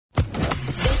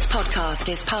podcast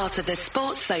is part of the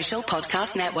Sports Social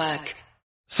Podcast Network.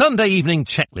 Sunday evening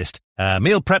checklist.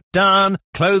 Meal prep done,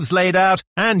 clothes laid out,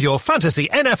 and your fantasy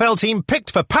NFL team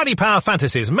picked for Paddy Power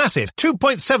Fantasy's massive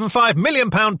 £2.75 million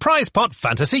prize pot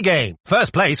fantasy game.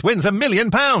 First place wins £1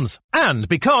 million. And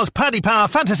because Paddy Power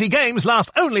Fantasy games last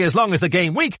only as long as the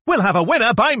game week, we'll have a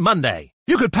winner by Monday.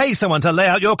 You could pay someone to lay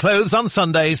out your clothes on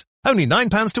Sundays. Only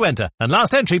 £9 to enter, and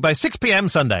last entry by 6 p.m.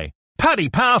 Sunday. Paddy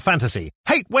Power Fantasy.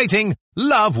 Hate waiting,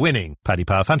 love winning. Paddy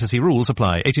Power Fantasy rules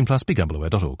apply. 18+,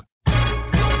 begambleaware.org.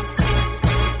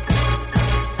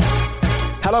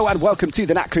 Hello and welcome to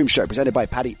the Nat Coombs Show, presented by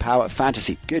Paddy Power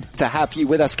Fantasy. Good to have you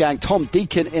with us, gang. Tom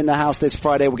Deacon in the house this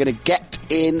Friday. We're going to get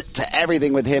into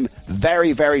everything with him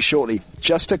very, very shortly.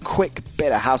 Just a quick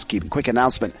bit of housekeeping, quick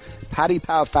announcement. Paddy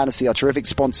Power Fantasy, our terrific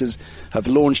sponsors, have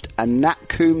launched a Nat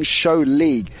Coombs Show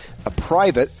League, a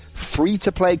private,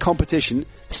 free-to-play competition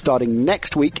starting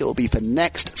next week. It will be for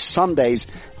next Sunday's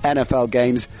NFL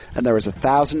games, and there is a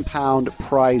 £1,000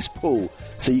 prize pool.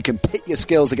 So you can pit your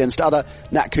skills against other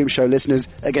Nat Coombs Show listeners,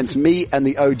 against me and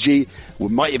the OG. We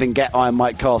might even get Iron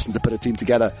Mike Carlson to put a team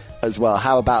together as well.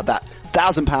 How about that?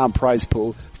 £1,000 prize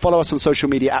pool. Follow us on social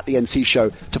media at the NC Show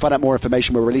to find out more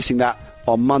information. We're releasing that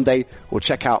on Monday, or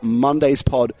check out Monday's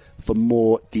pod for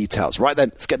more details. Right then,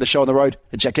 let's get the show on the road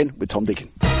and check in with Tom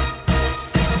Deacon.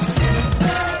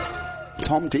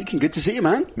 Tom Deacon, good to see you,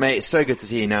 man. Mate, it's so good to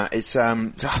see you now. It's so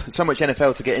much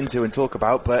NFL to get into and talk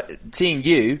about, but seeing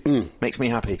you makes me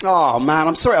happy. Oh, man,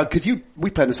 I'm sorry, because we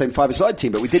played the same five-a-side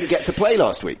team, but we didn't get to play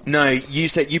last week. No, you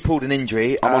said you pulled an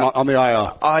injury. I'm on the IR.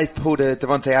 I pulled a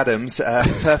Devontae Adams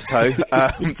turf toe,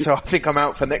 so I think I'm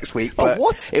out for next week. But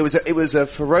what? It was a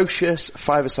ferocious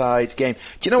five-a-side game.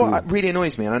 Do you know what really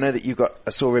annoys me? And I know that you've got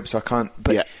a sore rib, so I can't.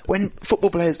 But when football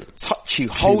players touch you,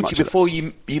 hold you before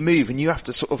you move, and you have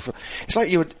to sort of. It's like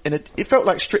you're it felt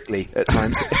like Strictly at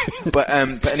times. but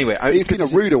anyway. It's been a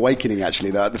rude awakening,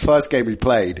 actually, though. The first game we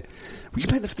played,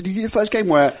 did you do the first game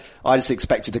where I just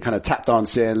expected to kind of tap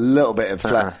dance in a little bit of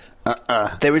flat?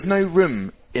 There is no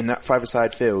room in that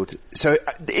five-a-side field. So,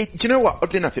 do you know what?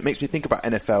 Oddly enough, it makes me think about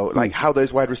NFL, like how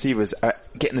those wide receivers are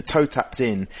getting the toe taps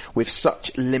in with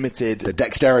such limited... The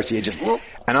dexterity and just...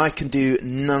 And I can do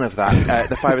none of that,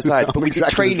 the five-a-side. But we did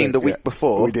training the week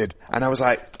before. We did. And I was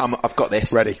like, I've got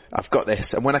this. Ready. I've got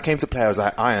this. And when I came to play, I was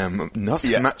like, I am not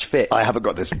match fit. I haven't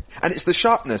got this. And it's the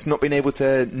sharpness, not being able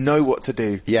to know what to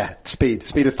do. Yeah, speed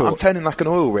of thought. I'm turning like an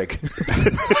oil rig.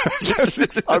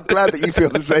 I'm glad that you feel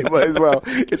the same way as well.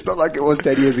 It's not like it was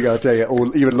 10 years ago, I'll tell you,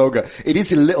 or even longer. It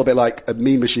is a little bit like a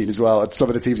Mean Machine as well, at some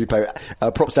of the teams we play.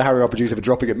 Props to Harry, our producer, for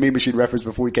dropping a Mean Machine reference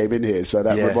before we came in here, so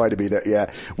that reminded me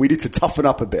that, we need to toughen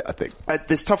up a bit, I think.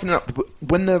 There's toughening up.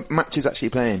 When the match is actually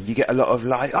playing, you get a lot of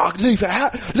like, leave it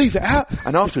out.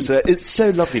 And afterwards, it's so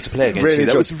lovely to play against you.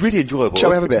 That was really enjoyable. Shall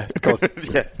we have a beer? Go on.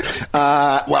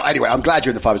 Yeah. Well, anyway, I'm glad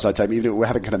you're in the five-a-side team, even though we're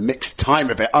having kind of mixed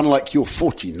time of it, unlike your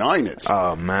 49ers.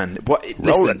 Oh, man.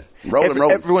 Rolling.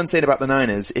 Everyone's saying about the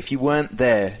Niners, if you weren't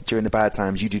there during the bad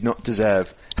times, you do not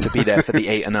deserve to be there for the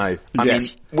 8-0. I mean,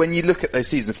 when you look at those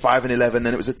seasons, 5-11, then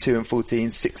it was a 2-14,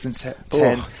 6-10,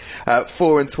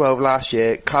 4-12 last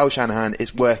year. Kyle Shanahan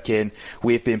is working.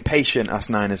 We've been patient, us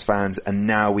Niners fans, and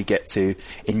now we get to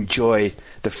enjoy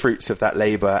the fruits of that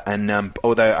labour. And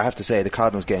although I have to say, the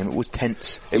Cardinals game, it was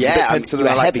tense. It was a bit tense. You were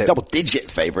heavy, double-digit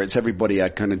favourites. Everybody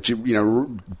kind of,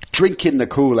 drinking the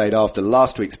Kool-Aid after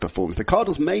last week's performance. The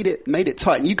Cardinals made it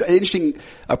tight. And you got an interesting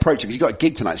approach, because you got a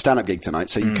gig tonight, stand-up gig tonight,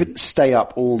 so you couldn't stay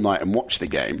up all night and watch the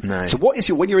game. No. So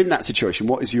when you're in that situation,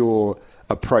 what is your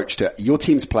approach to your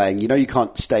team's playing? You know you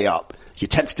can't stay up. You're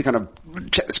tempted to kind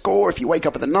of check the score if you wake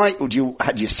up in the night, or do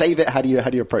you save it? How do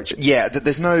you approach it? Yeah,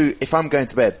 there's no, if I'm going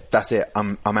to bed, that's it.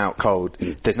 I'm out cold.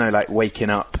 There's no like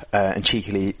waking up and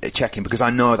cheekily checking, because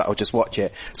I know that I'll just watch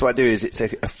it. So what I do is it's a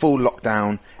full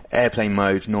lockdown, airplane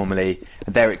mode normally,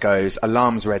 and there it goes.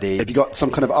 Alarm's ready. Have you got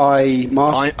some kind of eye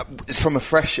mask? From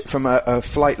a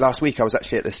flight last week, I was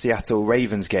actually at the Seattle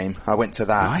Ravens game. I went to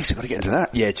that. Nice, you've got to get into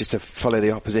that. Yeah, just to follow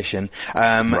the opposition.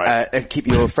 Keep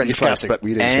your friends close, but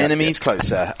enemies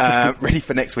closer. Ready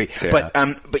for next week. Yeah.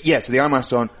 But yeah, so the eye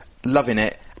mask's on, loving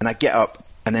it, and I get up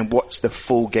and then watch the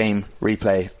full game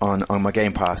replay on my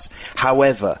Game Pass.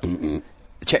 However,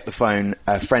 check the phone,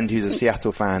 a friend who's a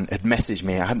Seattle fan had messaged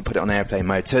me. I hadn't put it on airplane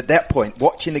mode. So at that point,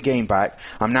 watching the game back,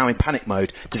 I'm now in panic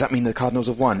mode. Does that mean the Cardinals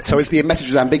have won? So the message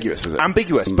was ambiguous, was it?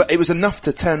 Ambiguous, but it was enough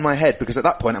to turn my head, because at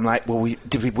that point I'm like, well,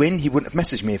 did we win? He wouldn't have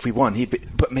messaged me if we won.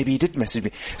 But maybe he did message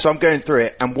me. So I'm going through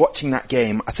it and watching that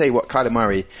game. I tell you what, Kyler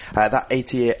Murray, that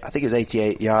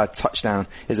 88-yard touchdown,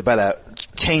 Isabella,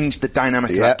 changed the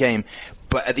dynamic of that game.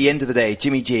 But at the end of the day,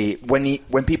 Jimmy G,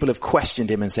 when people have questioned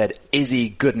him and said, is he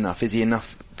good enough? Is he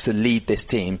enough to lead this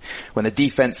team? When the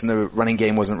defense and the running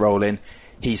game wasn't rolling,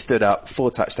 he stood up, 4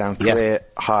 touchdown, career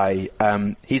high.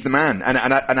 He's the man. And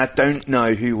I don't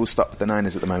know who will stop the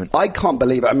Niners at the moment. I can't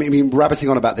believe it. I mean, rabbiting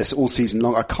on about this all season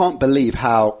long. I can't believe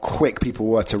how quick people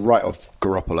were to write off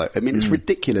Garoppolo. I mean, it's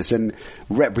ridiculous and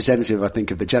representative, I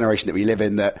think, of the generation that we live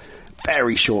in, that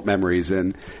very short memories,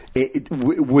 and it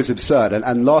was absurd.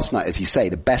 And last night, as you say,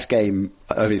 the best game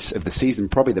of the season,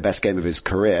 probably the best game of his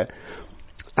career.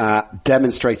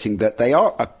 Demonstrating that they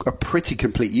are a pretty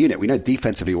complete unit. We know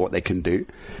defensively what they can do.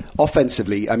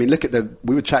 Offensively, I mean,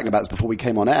 we were chatting about this before we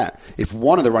came on air. If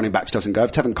one of the running backs doesn't go,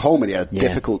 if Tevin Coleman had a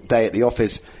difficult day at the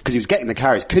office because he was getting the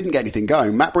carries, couldn't get anything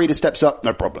going, Matt Breida steps up,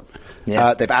 no problem.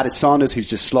 Yeah. They've added Sanders, who's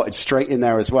just slotted straight in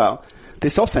there as well.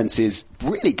 This offense is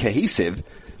really cohesive,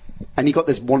 and you got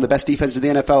one of the best defenses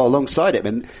in the NFL alongside it,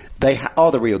 and they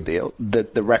are the real deal.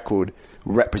 The record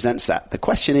represents that. The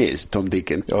question is, Tom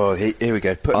Deacon. Oh, here we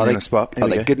go. Put them in a spot. Are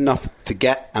they good enough to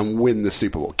get and win the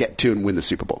Super Bowl? Get to and win the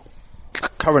Super Bowl?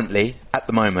 Currently, at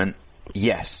the moment,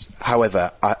 yes.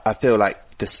 However, I feel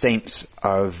like the Saints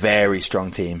are a very strong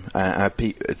team.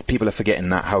 People are forgetting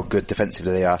that, how good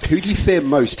defensively they are. Who do you fear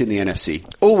most in the NFC?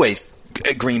 Always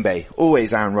Green Bay.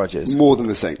 Always Aaron Rodgers. More than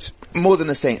the Saints? More than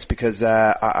the Saints, because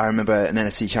I remember an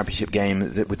NFC Championship game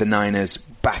with the Niners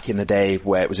back in the day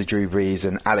where it was a Drew Brees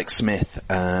and Alex Smith,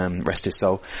 rest his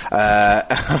soul. Is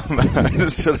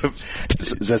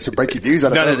there some breaking news? No,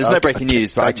 there's no breaking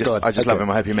news, but I just love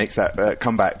him. I hope he makes that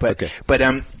comeback. But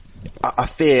I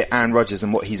fear Aaron Rodgers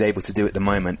and what he's able to do at the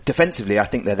moment. Defensively, I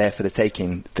think they're there for the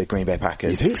taking, the Green Bay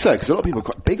Packers. You think so? Because a lot of people are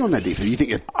quite big on their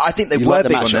defense. I think they were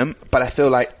big on them, but I feel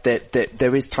like that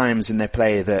there is times in their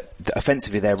play that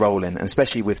offensively they're rolling, and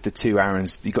especially with the two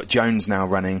Aarons. You've got Jones now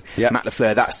running, Matt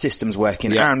LaFleur, that system's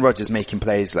working, Aaron Rodgers making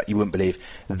plays like you wouldn't believe.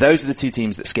 Those are the two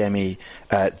teams that scare me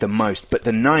the most. But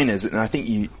the Niners, and I think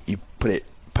you put it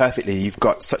perfectly, you've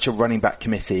got such a running back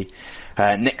committee.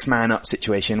 Next man up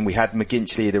situation. We had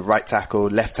McGintley, the right tackle,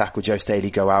 left tackle Joe Staley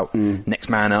go out, next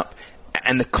man up.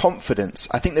 And the confidence,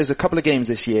 I think there's a couple of games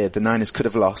this year the Niners could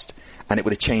have lost and it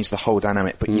would have changed the whole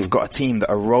dynamic. But you've got a team that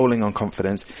are rolling on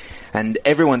confidence, and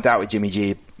everyone doubted Jimmy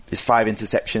G. His 5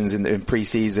 interceptions in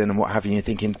pre-season and what have you. You're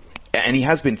thinking, and he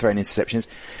has been throwing interceptions,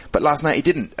 but last night he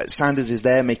didn't. Sanders is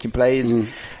there making plays.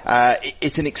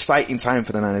 It's an exciting time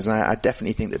for the Niners, and I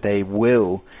definitely think that they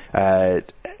will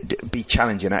be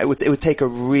challenging. It would take a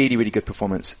really, really good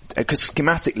performance, because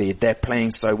schematically they're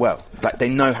playing so well. Like, they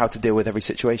know how to deal with every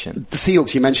situation. The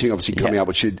Seahawks, you're mentioning, obviously coming up,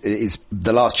 which is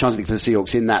the last chance, I think, for the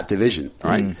Seahawks in that division,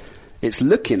 right? It's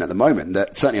looking at the moment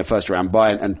that certainly a first round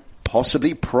bye and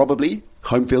probably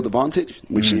home field advantage,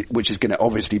 which is going to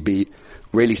obviously be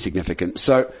really significant.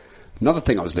 So another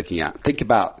thing I was looking at, think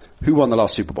about who won the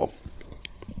last Super Bowl.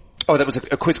 Oh, that was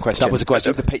a quiz question. That was a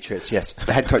question. The Patriots, yes.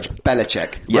 The head coach,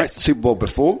 Belichick. Yes. Right? Super Bowl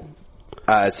before?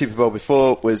 Super Bowl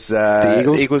before was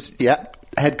the Eagles. Yeah.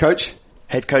 Head coach?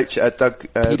 Head coach, Doug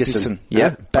Peterson.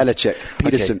 Yeah. Belichick,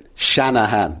 Peterson,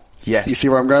 Shanahan. Yes. You see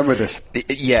where I'm going with this?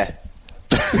 Yeah.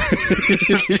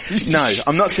 No,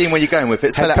 I'm not seeing where you're going with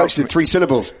it. Head coach in 3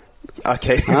 syllables.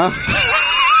 Okay.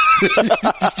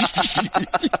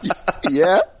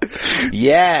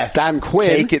 Yeah. Dan Quinn.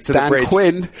 Take it to the bridge.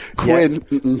 Quinn.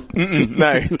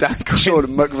 No, Dan Quinn. Sean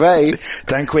McVay.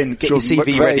 Dan Quinn, get your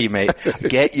CV ready, mate.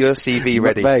 Get your CV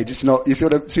ready. McVay, just not, you see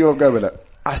where I'm going with it?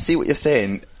 I see what you're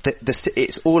saying.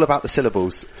 It's all about the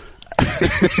syllables.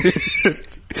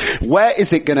 Where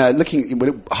is it gonna,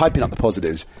 hyping up the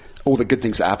positives, all the good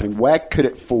things that are happening, where could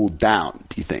it fall down,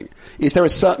 do you think? Is there a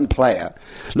certain player?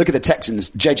 Look at the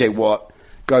Texans, JJ Watt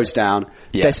goes down.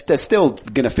 Yeah. They're still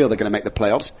going to feel they're going to make the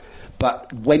playoffs.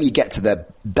 But when you get to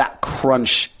that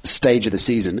crunch stage of the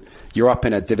season, you're up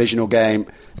in a divisional game,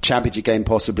 championship game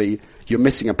possibly, you're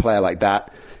missing a player like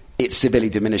that, it severely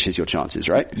diminishes your chances,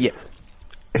 right? Yeah.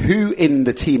 Who in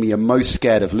the team are you most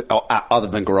scared of, other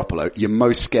than Garoppolo, you're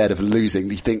most scared of losing,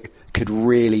 do you think could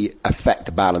really affect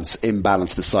the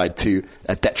imbalance the side to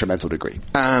a detrimental degree?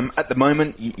 At the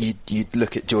moment, you'd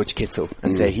look at George Kittle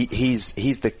and say he's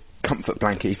the comfort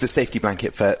blanket, he's the safety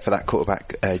blanket for that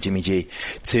quarterback, Jimmy G.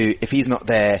 If he's not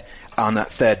there on that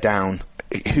third down,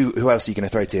 who else are you going to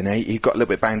throw to? Now, he got a little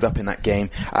bit banged up in that game.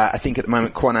 I think at the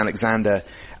moment, Quan Alexander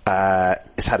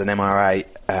has had an MRI.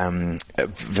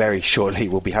 Very shortly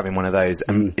we'll be having one of those,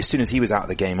 and as soon as he was out of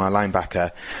the game, our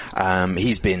linebacker,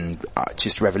 he's been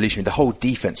just revolutionary. The whole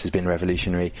defense has been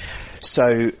revolutionary.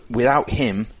 So without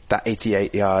him, that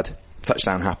 88-yard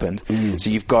touchdown happened. So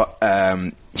you've got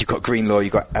Greenlaw,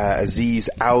 you've got Aziz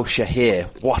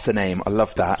Al-Shahir. What a name. I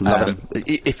love that.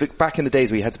 Back in the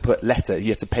days where you had to put letter, you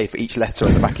had to pay for each letter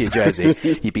on the back of your jersey,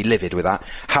 you'd be livid with that.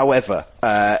 However,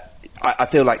 I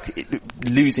feel like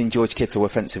losing George Kittle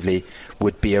offensively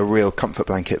would be a real comfort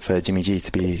blanket for Jimmy G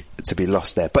to be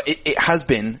lost there. But it has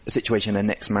been a situation, the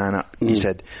next man up. You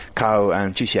said Kyle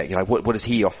and Juszczyk, you're like, what does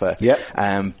he offer?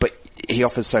 But he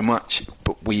offers so much,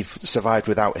 but we've survived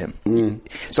without him.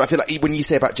 So I feel like when you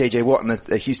say about JJ Watt and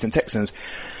the Houston Texans,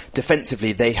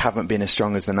 defensively they haven't been as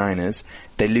strong as the Niners.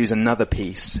 They lose another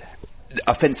piece.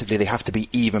 Offensively, they have to be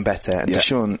even better. And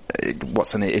Deshaun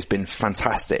Watson has been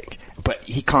fantastic, but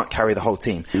he can't carry the whole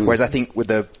team. Whereas I think with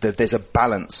there's a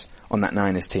balance on that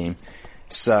Niners team.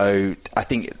 So I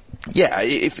think,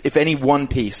 if any one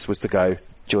piece was to go,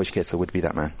 George Kittle would be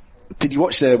that man. Did you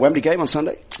watch the Wembley game on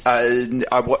Sunday?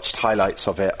 I watched highlights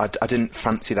of it. I didn't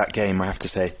fancy that game, I have to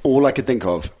say. All I could think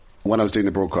of when I was doing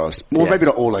the broadcast, maybe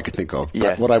not all I could think of,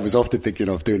 but what I was often thinking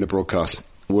of doing the broadcast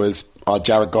was our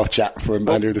Jared Goff chat from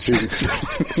earlier this season.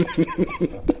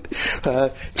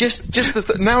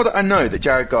 Now that I know that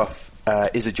Jared Goff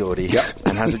is a Geordie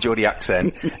and has a Geordie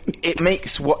accent, it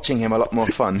makes watching him a lot more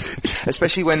fun,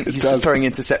 especially when he's throwing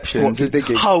interceptions. What's he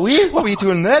thinking? What were you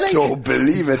doing there? Like? Don't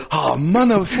believe it. Oh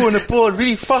man, I was throwing the ball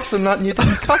really fast and that and you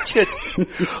didn't catch it.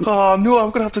 Oh no,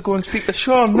 I'm going to have to go and speak to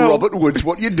Sean now. Robert Woods,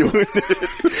 what you doing?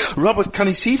 Robert, can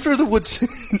he see through the woods?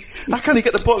 How can he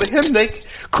get the ball to him? Like,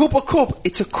 cup.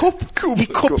 It's a cup. He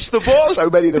cups the ball. So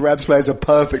many of the Rams players are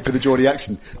perfect for the Geordie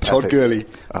accent. Todd Gurley,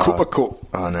 cup.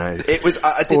 Oh no. It was,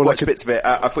 I did watch bits of it.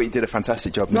 I thought you did a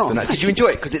fantastic job, Mr. Knight. Did you enjoy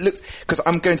it? Because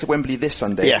I'm going to Wembley this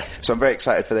Sunday. So I'm very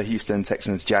excited for the Houston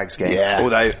Texans Jags game.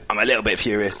 Although I'm a little bit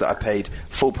furious that I paid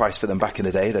full price for them back in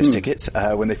the day, those tickets,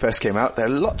 when they first came out. They're a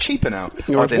lot cheaper now.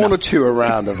 There's one or two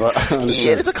around.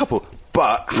 There's a couple.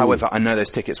 But, however, I know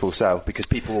those tickets will sell because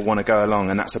people will want to go along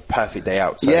and that's a perfect day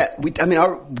out. So.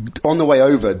 On the way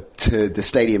over to the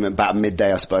stadium at about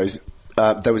midday, I suppose,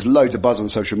 there was loads of buzz on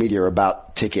social media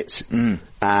about tickets. And,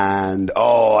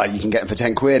 you can get them for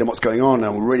 10 quid and what's going on?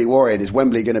 And we're really worried. Is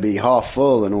Wembley going to be half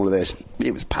full and all of this?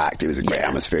 It was packed. It was a great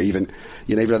atmosphere. And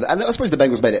I suppose the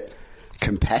Bengals made it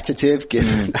competitive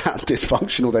given how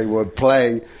dysfunctional they were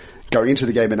playing. Going into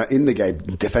the game and in the game,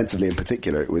 defensively in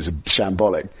particular, it was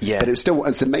shambolic. But it was still,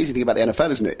 it's an amazing thing about the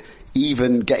NFL, isn't it?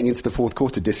 Even getting into the fourth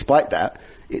quarter, despite that,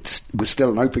 it was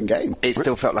still an open game. It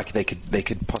still felt like they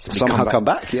could possibly somehow come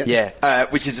back.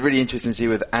 Which is really interesting to see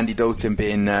with Andy Dalton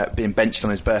being benched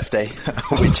on his birthday,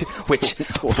 which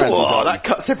that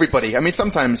cuts everybody. I mean,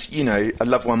 sometimes a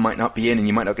loved one might not be in and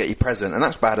you might not get your present, and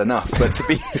that's bad enough. But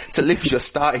to lose your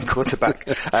starting quarterback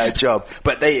job,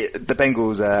 but the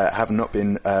Bengals have not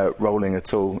been rolling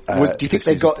at all. Do you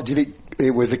think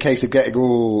it was a case of getting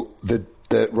all the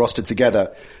roster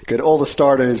together? Get all the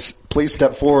starters, please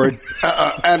step forward.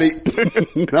 Andy,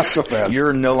 that's so fast.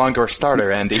 You're no longer a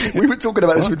starter, Andy. We were talking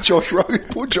about this with Josh Rosen.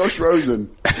 Poor Josh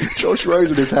Rosen. Josh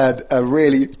Rosen has had a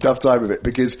really tough time of it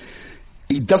because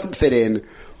he doesn't fit in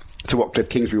to what Cliff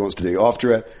Kingsbury wants to do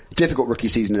after a difficult rookie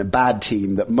season in a bad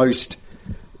team that most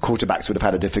quarterbacks would have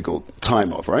had a difficult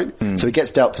time of, right? So he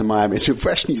gets dealt to Miami. It's a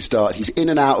fresh new start. He's in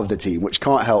and out of the team, which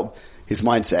can't help his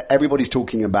mindset. Everybody's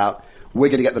talking about, we're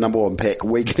going to get the number one pick.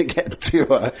 We're going to get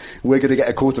Tua. We're going to get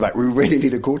a quarterback. We really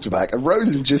need a quarterback. And Rose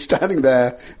is just standing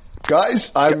there.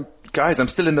 Guys, I'm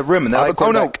still in the room. And they're like,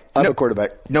 I'm a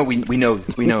quarterback. No, we know,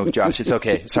 Josh. It's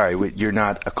okay. Sorry, you're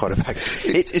not a quarterback.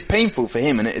 It's painful for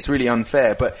him and it's really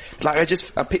unfair. But like,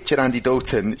 I pictured Andy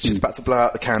Dalton just about to blow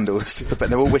out the candles, but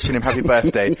they're all wishing him happy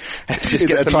birthday. And he just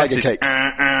gets the message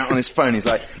on his phone. He's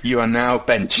like, you are now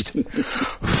benched.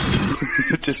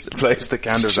 Just blows the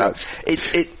candles out.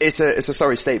 It's a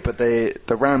sorry state, but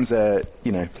the Rams are,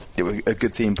 they were a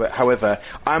good team. But however,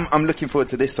 I'm looking forward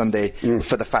to this Sunday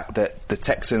for the fact that the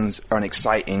Texans are an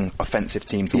exciting offensive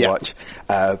team to watch.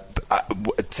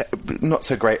 Not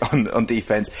so great on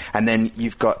defense. And then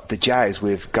you've got the Jags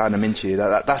with Gardner Minshew.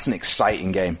 That's an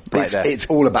exciting game there. It's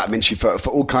all about Minshew for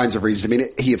all kinds of reasons. I mean,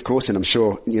 he, of course, and I'm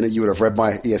sure, you would have read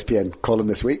my ESPN column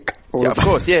this week. Of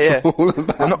course.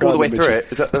 I'm not all the way through it.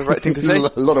 Is that the right thing to say? A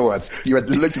lot of words. You had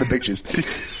looked at the pictures.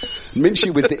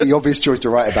 Minshew was the obvious choice to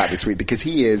write about this week because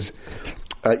he is,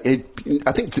 I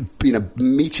think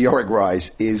meteoric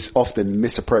rise is often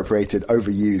misappropriated,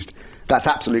 overused. That's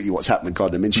absolutely what's happened with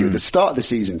Gardner Minshew. At the start of the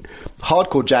season,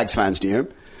 hardcore Jags fans knew him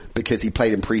because he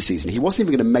played in preseason. He wasn't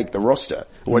even going to make the roster,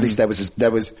 or at least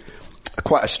there was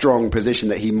quite a strong position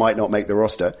that he might not make the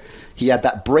roster. He had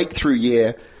that breakthrough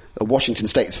year at Washington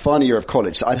State's final year of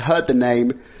college. So I'd heard the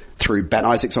name through Ben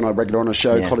Isaacs on a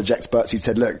show, College Experts. He'd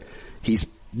said, look, he's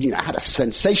had a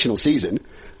sensational season.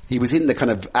 He was in the kind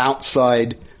of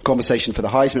outside conversation for the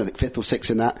Heisman, I think 5th or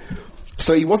 6th in that.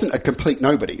 So he wasn't a complete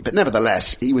nobody, but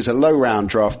nevertheless, he was a low-round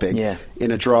draft pick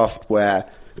in a draft where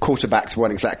quarterbacks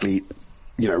weren't exactly,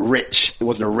 rich. It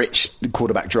wasn't a rich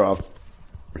quarterback draft.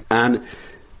 And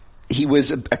he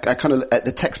was a kind of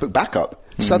the textbook backup.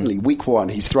 Suddenly, week 1,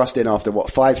 he's thrust in after,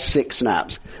 5-6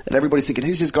 snaps. And everybody's thinking,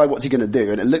 who's this guy? What's he going to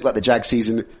do? And it looked like the Jag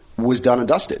season was done and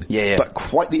dusted. Yeah.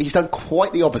 But he's done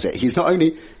quite the opposite. He's not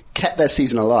only kept their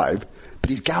season alive, but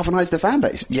he's galvanised the fan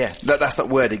base. Yeah, that's that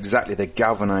word exactly. They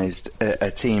galvanised a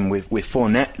team with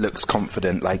Fournette looks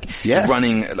confident,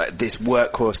 running like this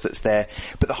workhorse that's there.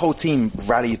 But the whole team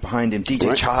rallied behind him.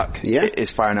 DJ Chark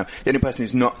is firing up. The only person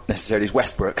who's not necessarily is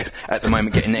Westbrook at the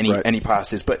moment getting any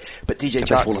passes. But DJ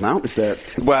Chark fallen out. Is there?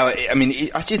 Well, I mean,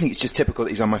 I actually think it's just typical that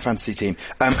he's on my fantasy team.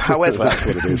 However, that's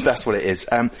what it is. That's what it is.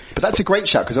 But that's a great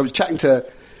shout because I was chatting to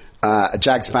a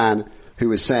Jags fan who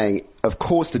was saying, of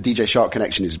course, the DJ Shark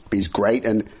connection is great,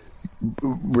 and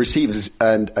receivers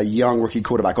and a young rookie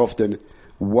quarterback often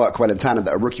work well in tandem.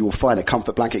 That a rookie will find a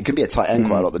comfort blanket. It can be a tight end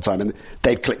quite a lot of the time, and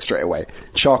they've clicked straight away.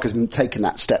 Shark has taken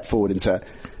that step forward into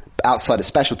outside of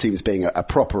special teams being a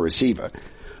proper receiver.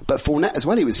 But Fournette as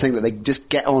well, he was saying that they just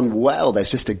get on well.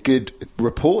 There's just a good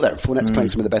rapport there. Fournette's playing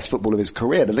some of the best football of his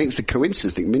career. I think it's a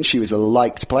coincidence. I think Minshew is a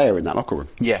liked player in that locker room.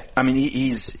 Yeah, I mean,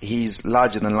 he's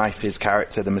larger than life, his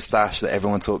character, the moustache that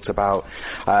everyone talks about,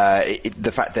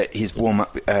 the fact that his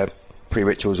warm-up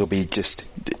pre-rituals will be just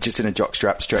in a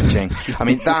jockstrap stretching. I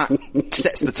mean, that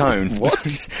sets the tone. What?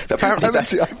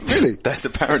 Apparently, really? That's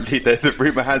apparently the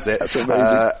rumour has it. That's amazing.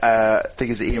 I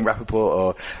think it's Ian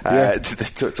Rappaport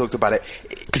talked about it.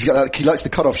 Because he likes the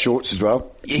cut-off shorts as well.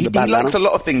 He likes a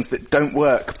lot of things that don't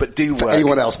work but do work. For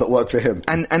anyone else but work for him.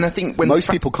 And I think when most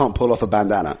people can't pull off a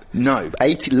bandana. No.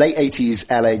 Late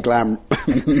 80s LA glam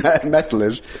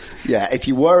metalers. Yeah, if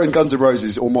you were in Guns N'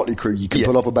 Roses or Motley Crue, you could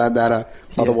pull off a bandana.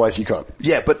 Otherwise, you can't.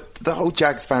 Yeah, but the whole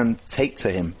Jags fan take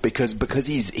to him because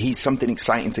he's something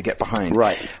exciting to get behind.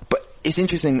 Right. But it's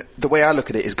interesting, the way I look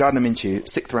at it is Gardner Minshew,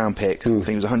 6th round pick, I think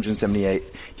he was 178.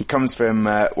 He comes from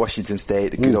Washington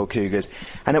State, the good old Cougars.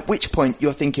 And at which point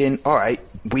you're thinking, all right,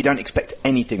 we don't expect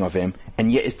anything of him,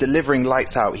 and yet it's delivering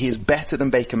lights out. He is better than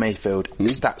Baker Mayfield,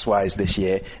 stats-wise this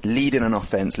year, leading an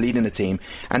offense, leading a team.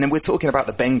 And then we're talking about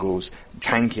the Bengals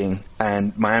tanking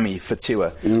and Miami for Tua.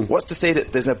 What's to say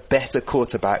that there's a better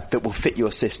quarterback that will fit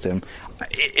your system?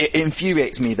 It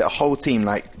infuriates me that a whole team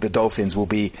like the Dolphins will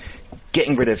be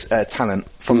getting rid of talent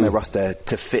from their roster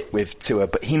to fit with Tua,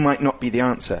 but he might not be the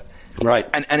answer. Right.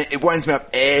 And it winds me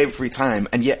up every time,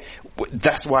 and yet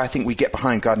that's why I think we get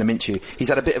behind Gardner Minshew. He's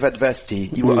had a bit of adversity.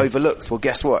 You were overlooked. Well,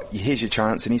 guess what? Here's your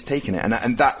chance, and he's taken it.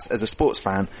 And that's, as a sports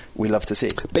fan, we love to see.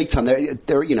 Big time.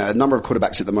 There are, a number of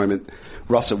quarterbacks at the moment.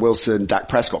 Russell Wilson, Dak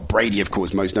Prescott, Brady, of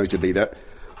course, most notably, that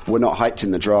were not hyped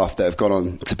in the draft that have gone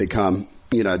on to become,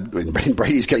 in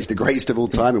Brady's case, the greatest of all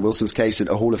time. In Wilson's case,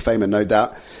 a Hall of Famer, no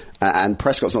doubt. And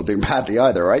Prescott's not doing badly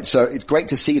either, right? So it's great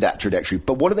to see that trajectory.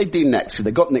 But what do they do next? Because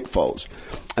they got Nick Foles.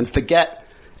 And forget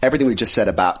everything we just said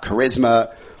about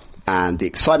charisma and the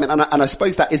excitement. And I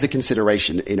suppose that is a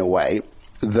consideration in a way,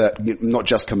 that not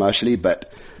just commercially,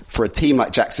 but for a team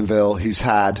like Jacksonville, who's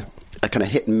had a kind of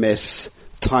hit and miss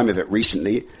time of it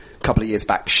recently. A couple of years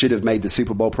back, should have made the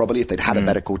Super Bowl probably if they'd had a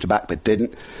better quarterback, but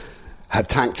didn't. Have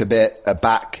tanked a bit,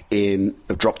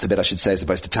 dropped a bit, I should say, as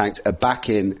opposed to tanked, back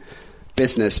in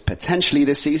business potentially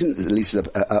this season, at least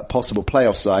a possible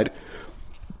playoff side.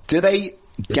 Do they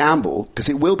gamble, because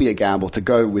it will be a gamble, to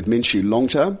go with Minshew long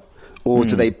term, or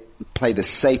do they play the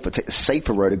safe, or take the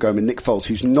safer road of going with Nick Foles,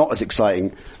 who's not as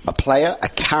exciting a player, a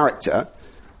character,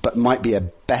 but might be a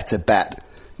better bet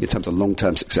in terms of long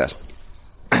term success?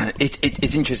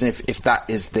 It's interesting if that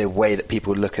is the way that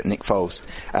people look at Nick Foles,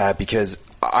 because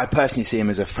I personally see him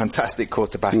as a fantastic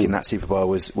quarterback in that Super Bowl,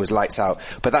 was lights out.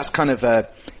 But that's kind of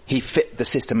he fit the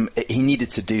system. He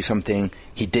needed to do something.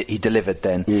 He delivered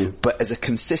then. But as a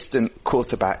consistent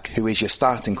quarterback, who is your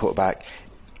starting quarterback,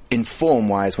 in form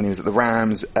wise, when he was at the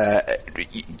Rams,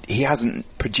 he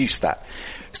hasn't produced that.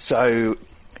 So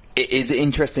it is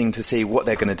interesting to see what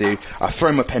they're going to do. I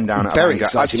throw my pen down. Very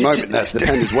exciting moment. That's the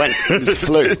pen just went. It just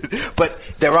flew. But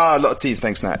there are a lot of teams,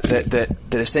 thanks Nat, that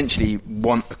essentially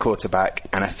want a quarterback.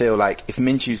 And I feel like if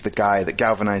Minshew's the guy that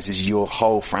galvanizes your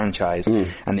whole franchise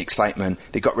and the excitement,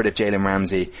 they got rid of Jalen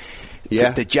Ramsey.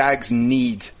 Yeah. The Jags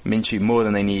need Minshew more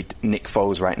than they need Nick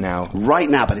Foles right now. Right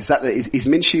now, but is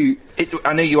Minshew...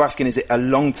 I know you're asking, is it a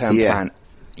long-term plan?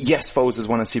 yes, Foles has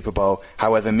won a Super Bowl.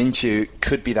 However, Minshew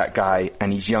could be that guy,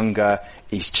 and he's younger,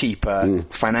 he's cheaper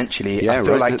financially. I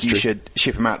feel like you should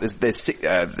ship him out. There's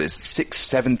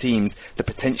 6-7 teams that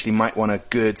potentially might want a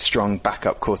good, strong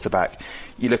backup quarterback.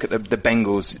 You look at the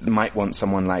Bengals might want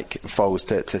someone like Foles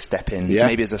to step in,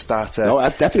 maybe as a starter. No,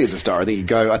 definitely as a starter. I think you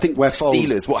go. I think where Foles...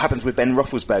 Steelers. What happens with Ben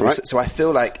Roethlisberger? Right. So I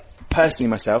feel like, personally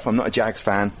myself, I'm not a Jags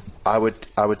fan. I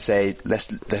would say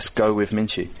let's go with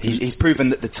Minshew. He's proven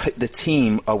that the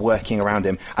team are working around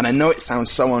him, and I know it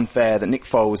sounds so unfair that Nick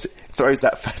Foles throws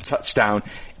that touchdown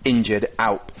injured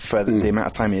out for the amount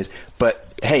of time he is. But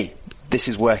hey, this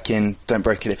is working. Don't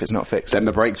break it if it's not fixed. Then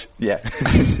the brakes. Yeah.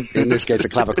 In this case, a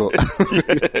clavicle.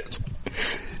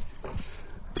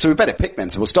 So we better pick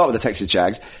then. So we'll start with the Texas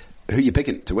Jags. Who are you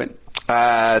picking to win?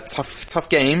 Tough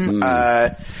game.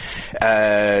 I'm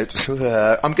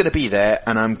going to be there,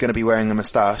 and I'm going to be wearing a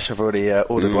moustache. I've already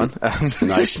ordered one.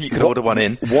 Nice. You can order one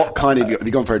in. What kind have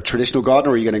you gone for a traditional garden,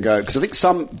 or are you going to go? Because I think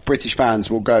some British fans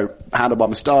will go handlebar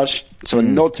moustache, so a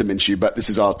nod to Minshew, but this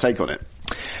is our take on it.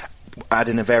 Add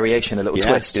in a variation, a little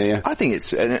twist. Yeah. I think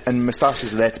it's, and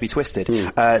moustaches are there to be twisted.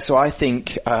 So I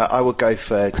think I would go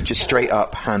for just straight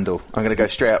up handle. I'm going to go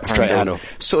straight up handle.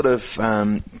 Sort of,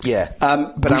 yeah.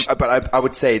 But I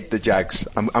would say the Jags.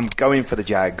 I'm going for the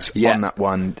Jags on that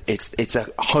one. It's a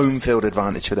home field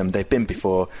advantage for them. They've been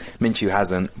before. Minshew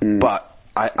hasn't. But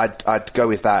I'd go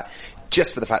with that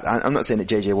just for the fact that I'm not saying that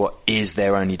JJ Watt is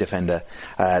their only defender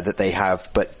that they have,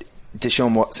 but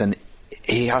Deshaun Watson,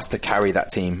 he has to carry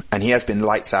that team, and he has been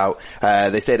lights out.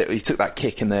 They say that he took that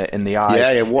kick in the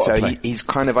eye. So he's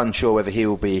kind of unsure whether he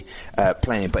will be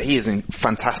playing, but he is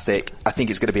fantastic. I think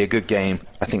it's going to be a good game.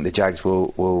 I think the Jags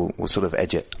will sort of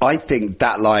edge it. I think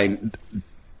that line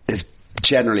has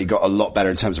generally got a lot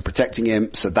better in terms of protecting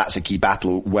him, so that's a key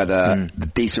battle, whether the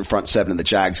decent front seven of the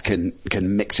Jags can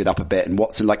mix it up a bit. And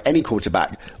Watson, like any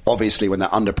quarterback, obviously when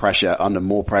they're under pressure, under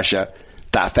more pressure,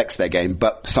 that affects their game,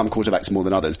 but some quarterbacks more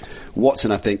than others.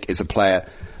 Watson, I think, is a player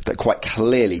that quite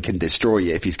clearly can destroy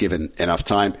you if he's given enough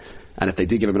time. And if they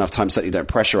do give him enough time, certainly don't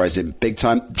pressurize him big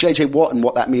time. JJ Watt and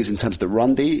what that means in terms of the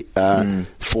run D,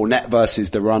 Fournette versus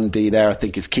the run D there, I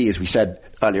think is key. As we said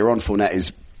earlier on, Fournette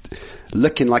is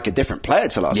looking like a different player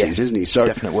to last season, isn't he? So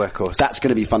definite workhorse. That's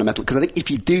going to be fundamental. Because I think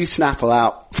if you do snaffle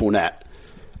out Fournette,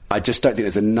 I just don't think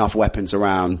there's enough weapons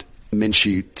around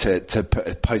Minshew to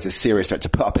pose a serious threat, to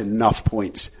put up enough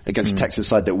points against the Texans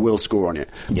side that will score on you.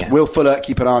 Yeah. Will Fuller,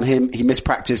 keep an eye on him. He missed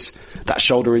practice, that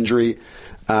shoulder injury.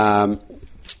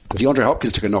 DeAndre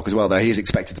Hopkins took a knock as well, though. He's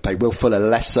expected to play. Will Fuller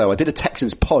less so. I did a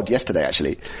Texans pod yesterday,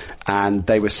 actually, and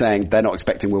they were saying they're not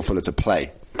expecting Will Fuller to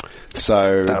play.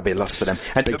 So that'll be a loss for them.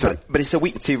 But it's a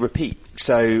week 2 repeat.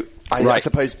 So I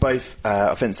suppose both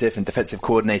offensive and defensive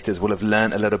coordinators will have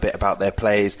learned a little bit about their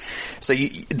plays. So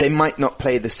they might not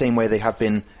play the same way they have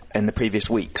been in the previous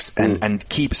weeks and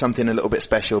keep something a little bit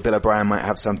special. Bill O'Brien might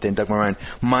have something. Doug Marrone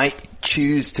might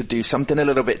choose to do something a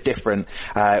little bit different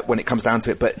when it comes down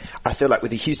to it. But I feel like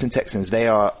with the Houston Texans, they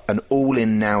are an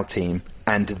all-in now team,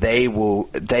 and they will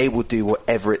do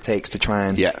whatever it takes to try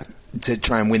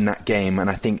and win that game. And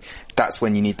I think that's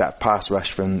when you need that pass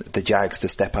rush from the Jags to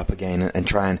step up again and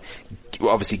try and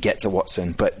obviously get to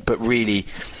Watson, but really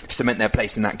cement their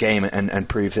place in that game and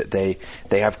prove that they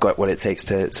have got what it takes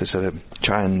to sort of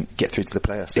try and get through to the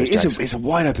playoffs. It's a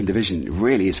wide open division. It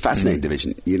really is fascinating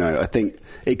division. You know, I think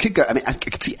it could go, I mean, I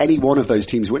could see any one of those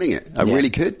teams winning it. I really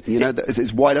could. You know,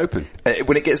 it's wide open.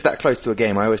 When it gets that close to a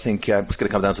game, I always think it's going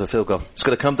to come down to a field goal. It's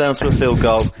going to come down to a field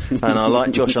goal, and I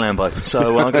like Josh Lambo.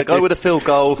 So I'm going to go with a field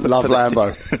goal. Love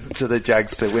Lambo. To the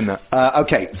Jags to win that.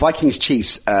 Okay,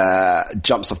 Vikings-Chiefs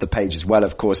jumps off the page as well,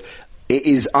 of course. It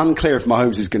is unclear if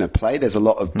Mahomes is going to play. There's a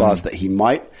lot of buzz that he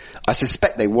might. I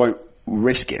suspect they won't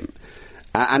risk him.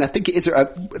 And I think it is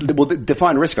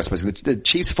define risk, I suppose. The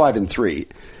Chiefs 5-3.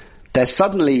 They're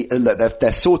suddenly, look,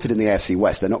 they're sorted in the AFC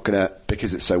West. They're not going to,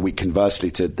 because it's so weak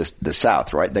conversely to the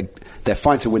South, right? They're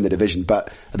fine to win the division,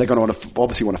 but they're going to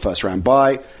obviously want a first round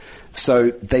bye. So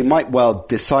they might well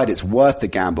decide it's worth the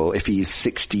gamble if he's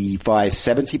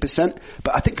 65-70%.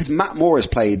 But I think because Matt Moore has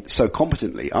played so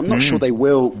competently, I'm not sure they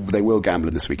will gamble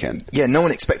him this weekend. Yeah, no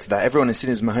one expected that. Everyone, as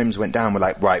soon as Mahomes went down, were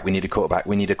like, right, we need a quarterback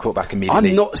immediately.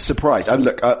 I'm not surprised.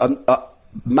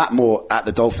 Matt Moore at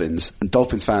the Dolphins, and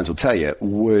Dolphins fans will tell you,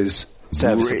 was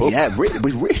serviceable.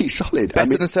 Was really solid.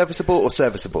 Better than serviceable or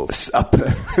serviceable?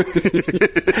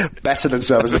 Better than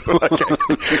serviceable. Okay.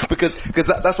 Because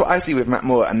that's what I see with Matt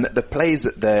Moore and the plays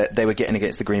that they were getting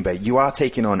against the Green Bay. You are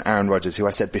taking on Aaron Rodgers, who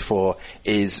I said before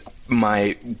is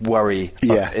my worry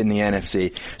in the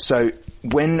NFC. So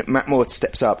when Matt Moore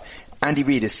steps up, Andy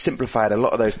Reid has simplified a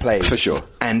lot of those plays. For sure.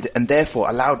 And therefore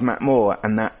allowed Matt Moore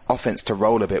and that offense to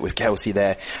roll a bit with Kelsey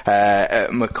there,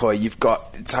 McCoy, you've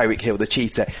got Tyreek Hill, the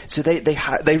cheater. So they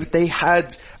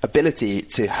had ability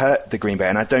to hurt the Green Bay,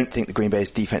 and I don't think the Green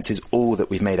Bay's defense is all that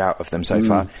we've made out of them so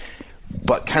far.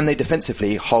 But can they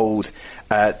defensively hold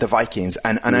the Vikings?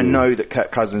 And I know that Kirk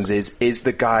Cousins is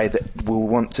the guy that will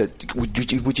want to.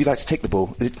 Would you like to take the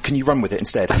ball? Can you run with it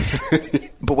instead?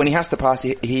 But when he has to pass,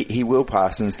 he will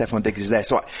pass, and Stephon Diggs is there.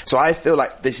 So I feel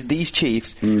like these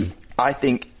Chiefs. I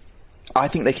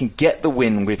think they can get the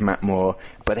win with Matt Moore,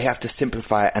 but they have to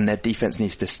simplify it, and their defense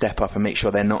needs to step up and make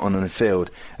sure they're not on the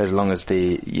field as long as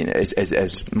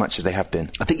as much as they have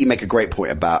been. I think you make a great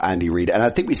point about Andy Reid, and I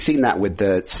think we've seen that with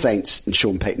the Saints and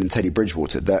Sean Payton and Teddy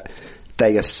Bridgewater, that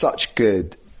they are such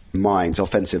good minds,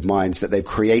 offensive minds, that they've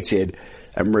created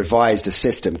and revised a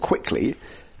system quickly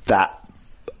that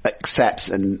accepts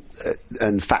and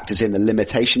factors in the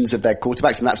limitations of their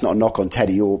quarterbacks. And that's not a knock on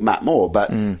Teddy or Matt Moore, but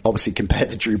obviously compared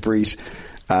to Drew Brees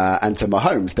and to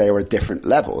Mahomes, they are a different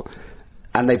level.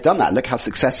 And they've done that. Look how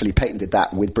successfully Peyton did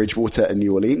that with Bridgewater and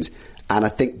New Orleans. And I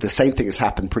think the same thing has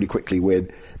happened pretty quickly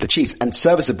with the Chiefs. And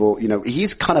serviceable,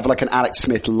 he's kind of like an Alex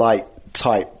Smith light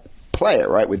type player,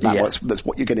 right? With Matt Moore, that's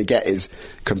what you're going to get is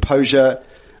composure.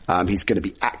 He's going to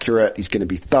be accurate. He's going to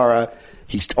be thorough.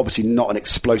 He's obviously not an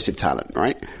explosive talent,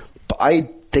 right? But I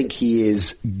think he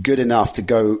is good enough to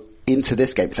go into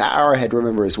this game. It's at Arrowhead,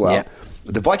 remember, as well. Yeah.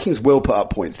 The Vikings will put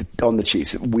up points on the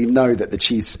Chiefs. We know that the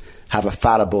Chiefs have a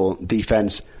fallible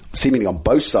defense, seemingly on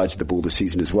both sides of the ball this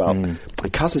season as well. And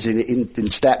Cousins in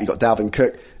step, you've got Dalvin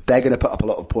Cook. They're going to put up a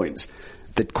lot of points.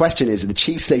 The question is, the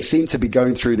Chiefs, they seem to be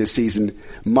going through this season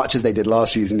much as they did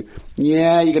last season.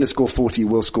 Yeah, you're going to score 40,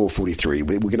 we'll score 43.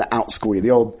 We're going to outscore you.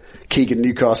 The old Keegan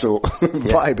Newcastle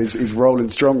vibe is rolling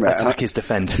strong there. Attack is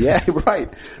defend. Yeah, right.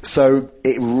 So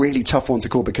it really tough one to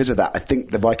call because of that. I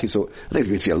think the Vikings I think we're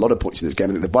going to see a lot of points in this game.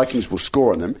 I think the Vikings will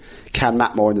score on them. Can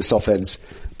Matt Moore in this offense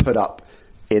put up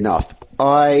enough?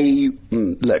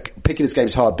 Look, picking this game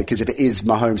is hard because if it is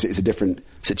Mahomes, it is a different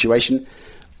situation.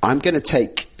 I'm going to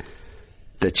take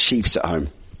the Chiefs at home.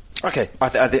 Okay, I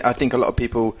think a lot of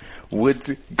people would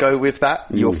go with that.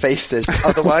 Your face says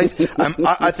otherwise.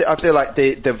 I feel like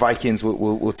the Vikings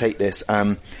will take this.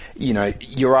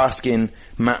 You're asking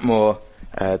Matt Moore,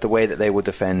 the way that they will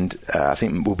defend, I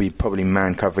think will be probably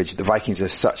man coverage. The Vikings are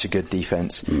such a good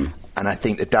defense. And I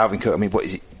think that Dalvin Cook, what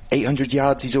is it, 800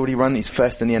 yards he's already run? He's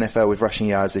first in the NFL with rushing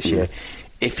yards this year.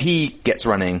 If he gets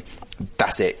running,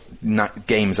 that's it.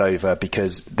 Game's over,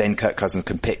 because then Kirk Cousins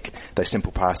can pick those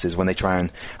simple passes when they try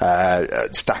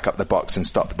and stack up the box and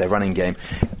stop their running game.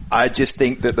 I just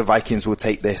think that the Vikings will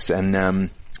take this and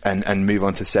move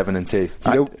on to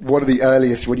 7-2. One of the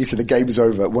earliest, when you said the game's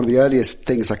over, one of the earliest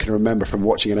things I can remember from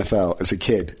watching NFL as a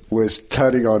kid was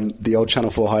turning on the old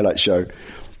Channel 4 highlight show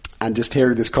and just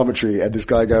hearing this commentary and this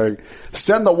guy going,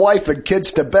 "Send the wife and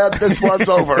kids to bed, this one's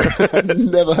over." I've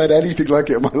never heard anything like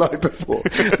it in my life before.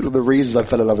 Those are the reasons I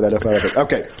fell in love with NFL, I think.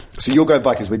 Okay, so you'll go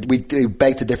Vikings. We do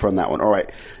beg to differ on that one. All right.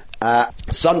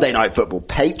 Sunday night football,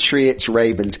 Patriots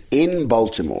Ravens in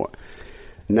Baltimore.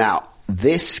 Now,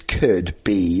 this could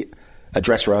be a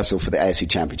dress rehearsal for the AFC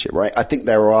Championship, right? I think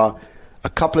there are a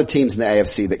couple of teams in the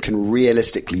AFC that can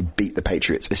realistically beat the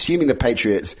Patriots. Assuming the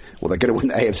Patriots, well, they're going to win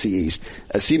the AFC East.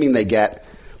 Assuming they get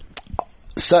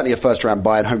certainly a first round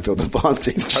bye and home field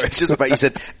advantage. Sorry, it's just about you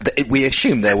said we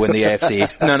assume they'll win the AFC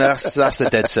East. No, that's a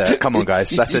dead cert. Come on,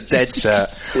 guys, that's a dead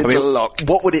cert. It's a lock.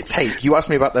 What would it take? You asked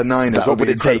me about the Niners. What would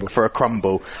it take for a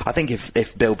crumble? I think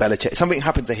if Bill Belichick, something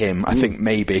happened to him, I think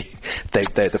maybe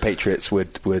the Patriots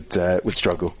would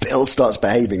struggle. Bill starts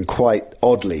behaving quite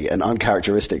oddly and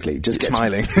uncharacteristically. Just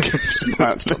smiling.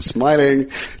 Stop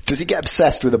smiling. Does he get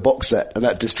obsessed with a box set and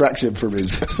that distracts him from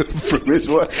his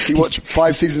work? He watched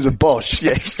 5 seasons of Bosch.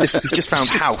 Yeah, he's just found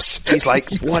House. He's like,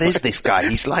 what is this guy?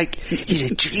 He's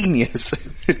a genius.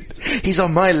 He's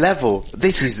on my level.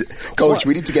 This is... Coach,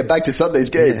 we need to get back to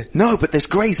Sunday's game. Yeah. No, but there's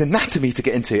Grey's Anatomy to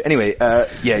get into. Anyway,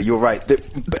 you're right.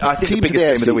 I think the biggest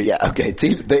game of the week. Yeah, okay.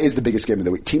 That is the biggest game of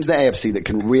the week. Teams in the AFC that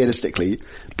can realistically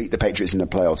beat the Patriots in the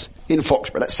playoffs. In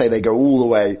Foxborough, let's say they go all the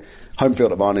way, home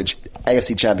field advantage,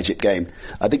 AFC Championship game.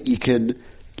 I think you can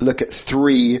look at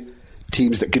 3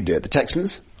 teams that could do it. The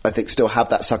Texans, I think, still have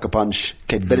that sucker punch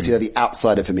capability. They're the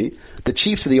outsider for me. The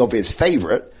Chiefs are the obvious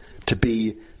favourite to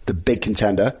be the big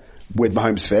contender with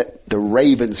Mahomes fit. The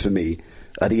Ravens, for me,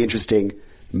 are the interesting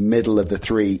middle of the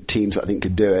 3 teams that I think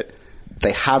could do it.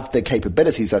 They have the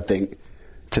capabilities, I think,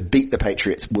 to beat the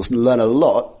Patriots. We'll learn a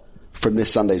lot from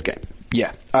this Sunday's game.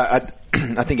 Yeah. I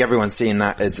think everyone's seeing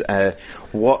that as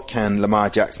what can Lamar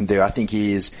Jackson do. I think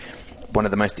he is one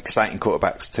of the most exciting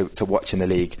quarterbacks to watch in the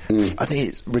league. I think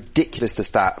it's ridiculous to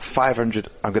start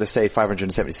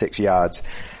 576 yards.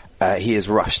 He has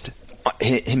rushed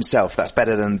himself. That's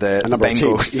better than the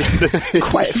Bengals.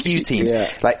 Quite a few teams.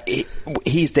 Yeah. Like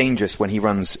he's dangerous when he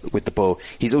runs with the ball.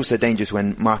 He's also dangerous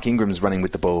when Mark Ingram's running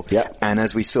with the ball. Yeah. And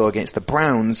as we saw against the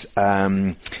Browns,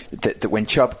 that when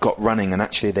Chubb got running, and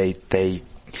actually they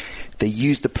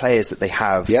use the players that they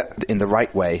have in the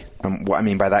right way. And what I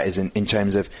mean by that is in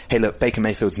terms of, hey, look, Baker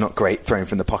Mayfield's not great throwing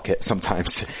from the pocket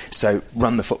sometimes. So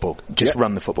run the football. Just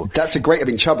run the football. That's a great,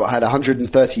 Chubb had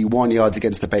 131 yards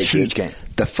against the Patriots. Huge game.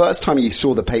 The first time you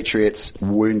saw the Patriots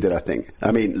wounded, I think.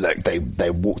 Look, they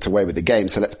walked away with the game,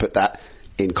 so let's put that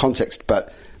in context.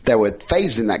 But there were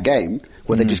phases in that game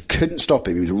where they just couldn't stop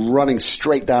him. He was running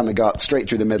straight down the gut, straight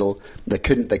through the middle. They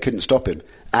couldn't stop him.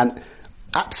 And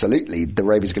absolutely, the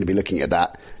Ravens are going to be looking at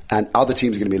that, and other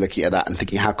teams are going to be looking at that and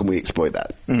thinking, how can we exploit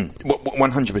that?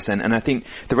 100%. And I think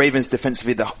the Ravens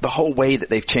defensively, the whole way that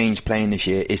they've changed playing this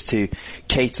year is to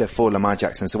cater for Lamar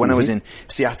Jackson. So when I was in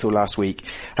Seattle last week,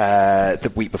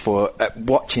 the week before,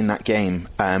 watching that game,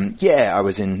 I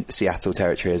was in Seattle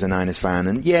territory as a Niners fan,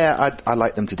 and I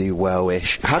like them to do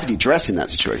well-ish. How did you dress in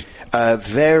that situation?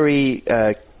 Very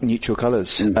neutral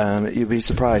colours. You'd be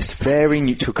surprised. Very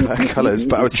neutral colours,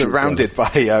 but I was surrounded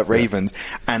by Ravens,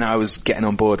 and I was getting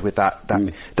on board with that.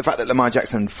 The fact that Lamar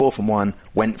Jackson, 4th and 1,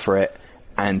 went for it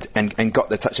and got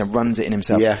the touch and runs it in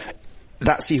himself. Yeah.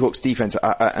 That Seahawks defense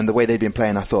and the way they've been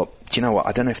playing, I thought, do you know what?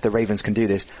 I don't know if the Ravens can do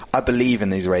this. I believe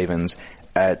in these Ravens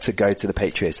to go to the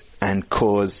Patriots and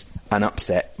cause an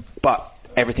upset, but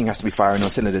everything has to be firing on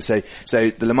cylinders. So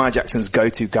the Lamar Jackson's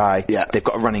go-to guy, they've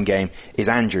got a running game, is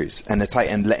Andrews, and the tight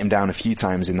end let him down a few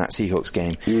times in that Seahawks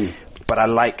game. But I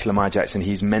like Lamar Jackson.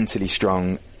 He's mentally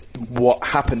strong. What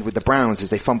happened with the Browns is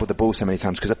they fumbled the ball so many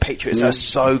times because the Patriots are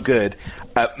so good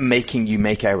at making you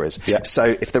make errors. So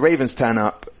if the Ravens turn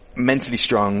up mentally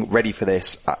strong, ready for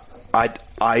this,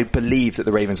 I believe that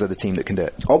the Ravens are the team that can do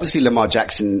it. Obviously, Lamar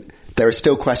Jackson, there are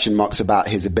still question marks about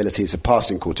his ability as a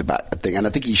passing quarterback, I think. And I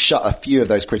think he shut a few of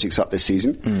those critics up this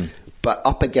season. But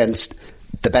up against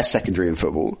the best secondary in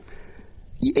football,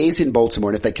 he is in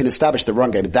Baltimore, and if they can establish the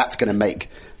run game, that's going to make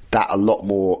that a lot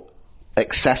more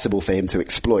accessible for him to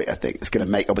exploit, I think. It's going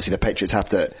to make, obviously, the Patriots have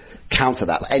to counter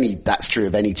that. That's true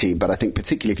of any team, but I think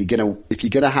particularly if you're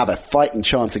going to have a fighting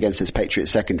chance against this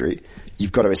Patriots secondary,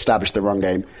 you've got to establish the run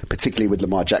game, particularly with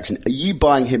Lamar Jackson. Are you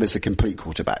buying him as a complete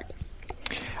quarterback?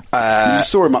 You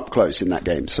saw him up close in that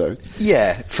game, so.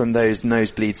 Yeah, from those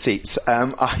nosebleed seats,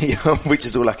 which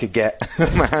is all I could get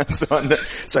my hands on.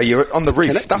 So you're on the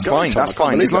roof. That's fine. That's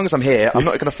fine. As long as I'm here, I'm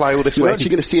not going to fly all this way. You're not actually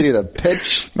going to see any of the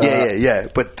pitch. Yeah.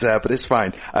 But it's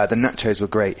fine. The nachos were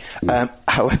great.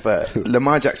 However,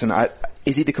 Lamar Jackson,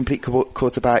 is he the complete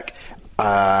quarterback?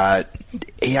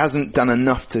 He hasn't done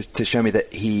enough to show me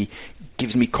that he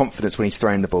gives me confidence when he's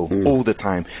throwing the ball all the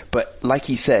time. But like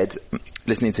he said,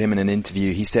 listening to him in an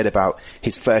interview, he said about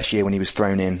his first year when he was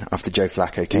thrown in after Joe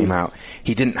Flacco came out,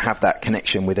 he didn't have that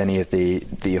connection with any of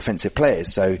the offensive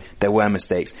players, so there were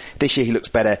mistakes. This year he looks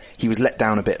better. He was let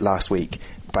down a bit last week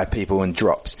by people and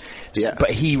drops. But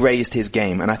he raised his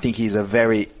game, and I think he's a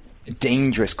very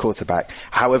dangerous quarterback.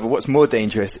 However, what's more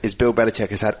dangerous is Bill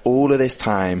Belichick has had all of this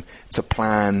time to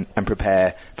plan and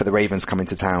prepare for the Ravens coming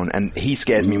to town, and he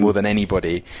scares me more than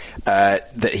anybody,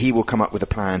 that he will come up with a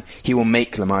plan. He will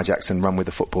make Lamar Jackson run with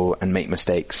the football and make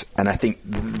mistakes, and I think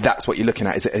that's what you're looking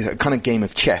at, is a kind of game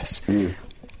of chess.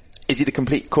 Is he the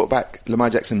complete quarterback, Lamar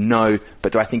Jackson? No,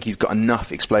 but do I think he's got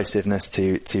enough explosiveness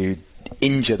to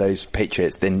injure those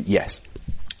Patriots? Then yes.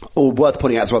 Or worth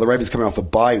pointing out as well, the Ravens coming off a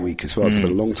bye week as well. It's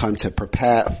been a long time to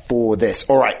prepare for this.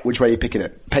 All right, which way are you picking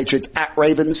it? Patriots at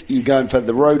Ravens? Are you going for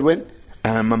the road win?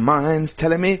 My mind's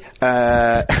telling me,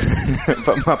 but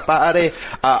my body,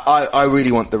 I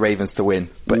really want the Ravens to win.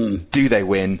 But do they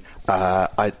win?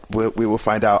 We will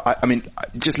find out. I mean,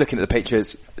 just looking at the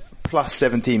Patriots, plus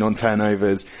 17 on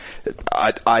turnovers.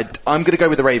 I'm going to go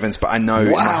with the Ravens, but I know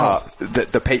in my heart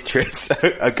that the Patriots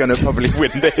are going to probably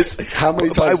win this. How many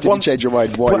times did you change your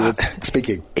mind while you were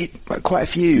speaking? Quite a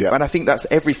few, and I think that's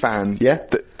every fan.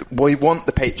 We want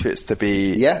the Patriots to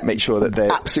be, make sure that they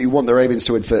absolutely want the Ravens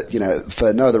to win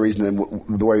for no other reason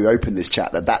than the way we opened this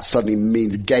chat, that suddenly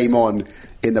means game on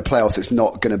in the playoffs. It's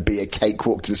not going to be a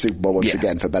cakewalk to the Super Bowl once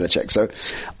again for Belichick. So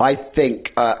I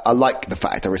think, I like the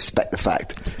fact, I respect the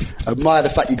fact. Admire the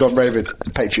fact you've gone Ravens.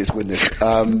 Patriots win this.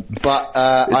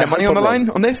 But is there money on the line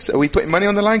on this? Are we putting money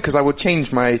on the line? Because I will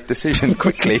change my decision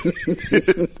quickly.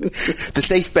 The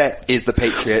safe bet is the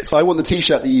Patriots. I won the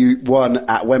T-shirt that you won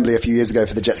at Wembley a few years ago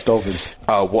for the Jets Dolphins.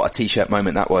 Oh, what a T-shirt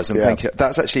moment that was. And thank you.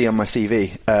 That's actually on my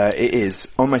CV. It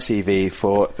is on my CV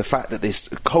for the fact that this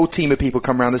whole team of people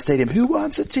come around the stadium. Who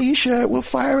wants a T-shirt? We'll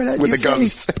fire it at with your the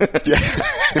guns.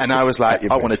 And I was like,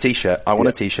 I want a T-shirt. I want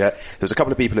a T-shirt. There was a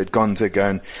couple of people who'd gone to go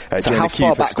and so how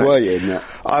far back were you in that?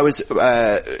 I was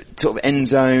sort of end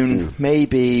zone,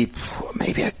 maybe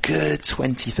a good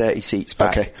 20, 30 seats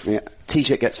back. Okay. Yeah.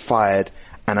 T-shirt gets fired.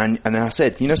 And I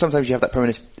said, sometimes you have that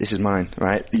premonition, this is mine,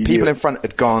 right? People in front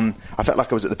had gone. I felt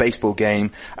like I was at the baseball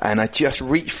game, and I just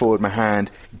reached forward my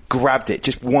hand, grabbed it,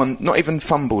 just one, not even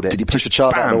fumbled it. Did you push a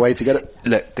child out of the way to get it?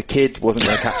 Look, the kid wasn't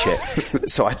going to catch it.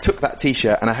 So I took that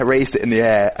T-shirt and I raised it in the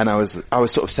air, and I was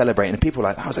sort of celebrating, and people were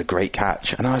like, that was a great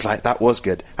catch. And I was like, that was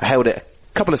good. I held it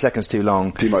couple of seconds too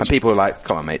long. Too much. And people were like,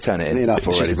 come on, mate, turn it in. Enough it's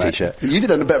already, just a T-shirt. You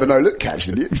did a bit of a no-look catch,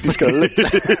 didn't you? Just going to look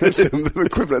the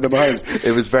equivalent of the Mahomes.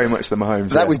 It was very much the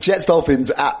Mahomes. That was Jets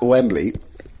Dolphins at Wembley.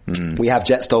 We have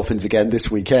Jets Dolphins again this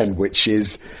weekend, which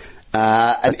is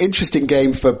an interesting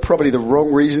game for probably the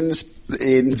wrong reasons,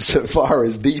 in so far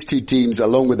as these two teams,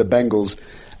 along with the Bengals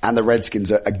and the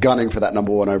Redskins, are gunning for that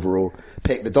number one overall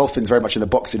pick. The Dolphins very much in the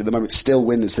box seat at the moment, still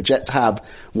winners. The Jets have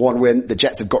one win. The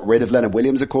Jets have got rid of Leonard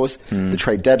Williams, of course. The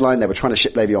trade deadline, they were trying to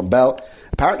ship Le'Veon Bell.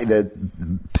 Apparently the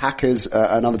Packers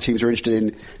and other teams are interested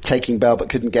in taking Bell, but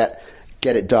couldn't get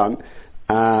it done.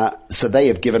 So they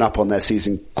have given up on their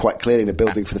season quite clearly. They're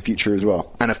building for the future as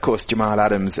well. And of course, Jamal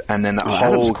Adams, and then that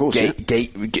whole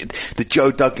the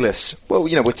Joe Douglas. Well,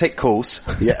 we'll take calls.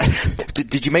 Yeah.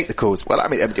 Did you make the calls? Well, I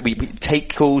mean, we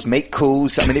take calls, make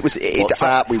calls. I mean, it was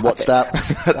WhatsApp. We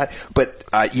WhatsApp. But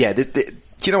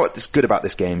do you know what's good about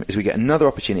this game is we get another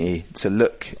opportunity to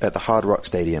look at the Hard Rock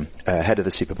Stadium ahead of the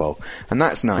Super Bowl, and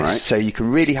that's nice. Right. So you can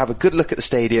really have a good look at the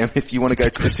stadium if you want to go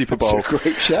to the Super Bowl. That's a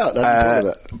great shout.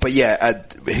 But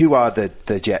who are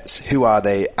the Jets? Who are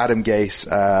they? Adam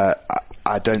Gase.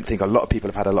 I don't think a lot of people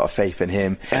have had a lot of faith in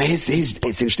him. It's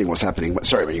interesting what's happening.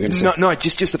 Sorry, what are you going to say? No,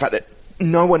 just the fact that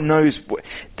no one knows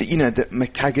that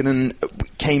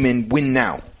McTaggart came in win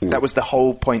now. That was the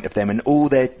whole point of them, and all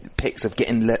their picks of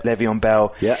getting Le'Veon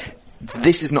Bell. Yeah.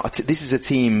 This is a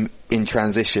team in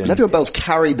transition. Le'Veon Bell's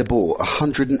carried the ball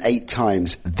 108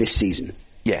 times this season.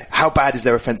 Yeah. How bad is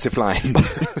their offensive line?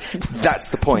 That's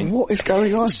the point. What is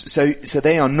going on? So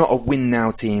they are not a win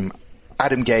now team.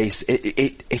 Adam Gase,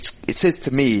 it says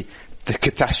to me, the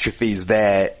catastrophes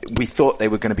there. We thought they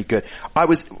were going to be good.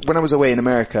 When I was away in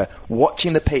America,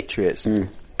 watching the Patriots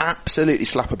absolutely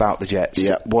slap about the Jets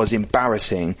was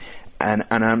embarrassing. And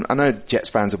I know Jets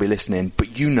fans will be listening,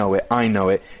 but you know it, I know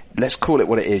it. Let's call it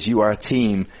what it is. You are a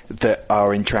team that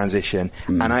are in transition,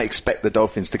 and I expect the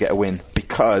Dolphins to get a win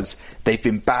because they've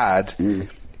been bad.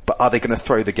 But are they going to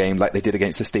throw the game like they did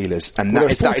against the Steelers? And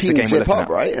that is the game we're looking at,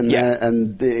 right?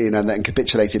 And then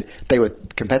capitulated. They were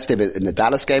competitive in the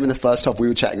Dallas game in the first half. We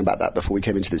were chatting about that before we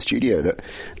came into the studio.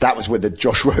 That was with the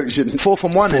Josh Rosen 4th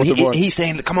and 1, and he's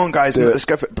saying, "Come on, guys, let's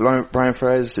go for it." Brian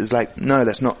Flores is like, "No,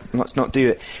 let's not do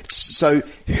it." So,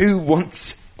 who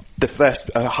wants the first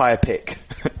higher pick?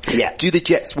 Yeah. Do the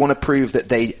Jets want to prove that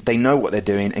they know what they're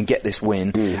doing and get this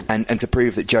win, and to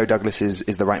prove that Joe Douglas is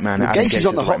the right man? Adam Gase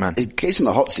is the right man. Gase on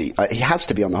the hot seat. He has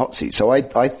to be on the hot seat. So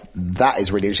that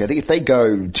is really interesting. I think if they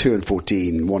go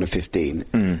 2-14,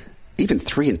 1-15, even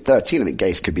 3-13, I think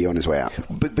Gase could be on his way out.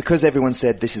 But because everyone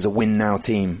said this is a win now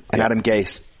team, and Adam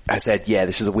Gase has said, yeah,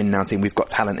 this is a win now team, we've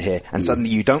got talent here, and suddenly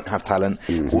you don't have talent,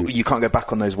 you can't go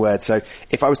back on those words. So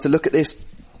if I was to look at this,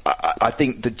 I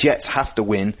think the Jets have to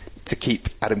win to keep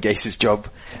Adam Gase's job,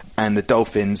 and the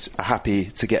Dolphins are happy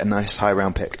to get a nice high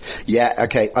round pick. Yeah,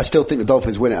 okay. I still think the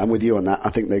Dolphins win it. I'm with you on that. I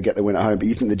think they get the win at home, but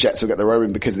you think the Jets will get their own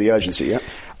win because of the urgency, yeah?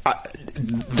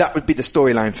 That would be the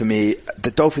storyline for me.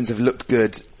 The Dolphins have looked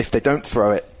good. If they don't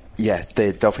throw it,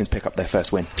 the Dolphins pick up their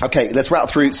first win. Okay, let's rattle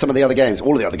through some of the other games,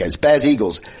 all of the other games. Bears,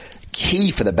 Eagles.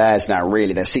 Key for the Bears now,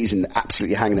 really. Their season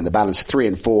absolutely hanging in the balance,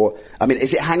 3-4. I mean,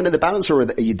 is it hanging in the balance, or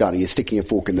are you done? Are you sticking a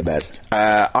fork in the Bears?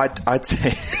 I'd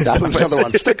say that was another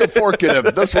one. Stick a fork in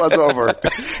him. This one's over.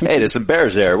 Hey, there's some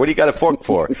Bears there. What do you got a fork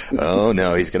for? Oh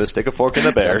no, he's going to stick a fork in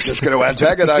the Bears. Just going to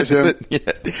antagonize him.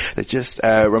 They're just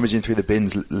rummaging through the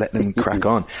bins. Let them crack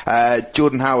on.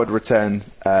 Jordan Howard returned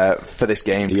for this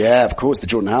game. Yeah, of course, the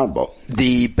Jordan Howard bot.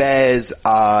 The Bears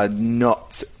are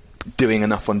not doing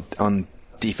enough on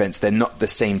defense. They're not the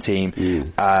same team.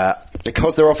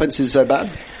 Because their offense is so bad?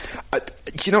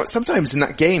 You know what? Sometimes in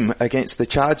that game against the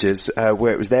Chargers,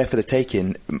 where it was there for the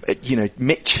taking,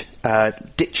 Mitch,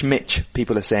 ditch Mitch,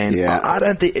 people are saying, I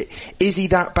don't think, is he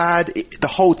that bad? The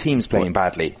whole team's playing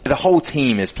badly. The whole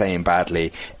team is playing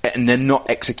badly, and they're not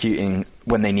executing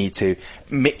when they need to.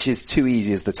 Mitch is too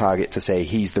easy as the target to say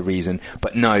he's the reason.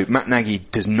 But no, Matt Nagy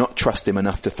does not trust him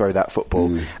enough to throw that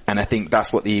football. And I think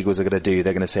that's what the Eagles are going to do.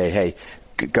 They're going to say, hey,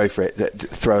 go for it,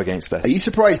 throw against us. Are you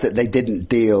surprised that they didn't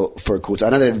deal for a quarter? I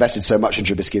know they've invested so much in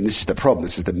Trubisky, and this is the problem.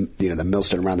 This is the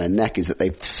millstone around their neck, is that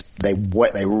they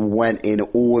went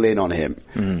all in on him.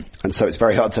 And so it's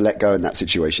very hard to let go in that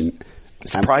situation.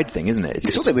 It's a pride thing, isn't it?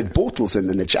 You saw that with Bortles and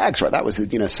the Jags, right? That was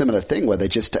a similar thing where they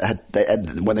just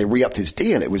when they re-upped his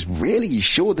deal, it was really, you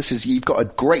sure you've got a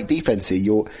great defense here,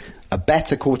 you're a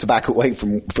better quarterback away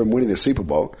from winning the Super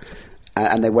Bowl.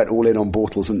 And they went all in on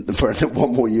Bortles and for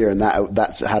one more year, and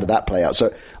that's how did that play out?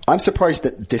 So I'm surprised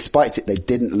that despite it, they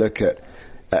didn't look at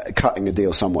cutting a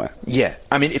deal somewhere. Yeah,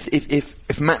 I mean,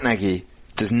 if Matt Nagy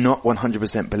does not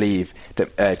 100% believe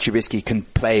that Trubisky can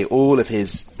play all of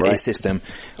his system,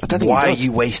 why are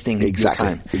you wasting your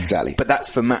time? Exactly. But that's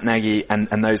for Matt Nagy and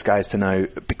those guys to know,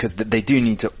 because they do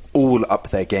need to all up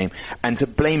their game. And to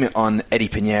blame it on Eddie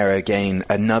Pinheiro again,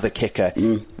 another kicker.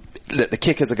 Look, the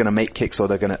kickers are going to make kicks or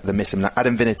they're miss him. Like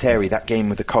Adam Vinatieri, that game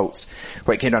with the Colts,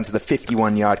 where it came down to the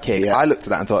 51-yard kick. I looked at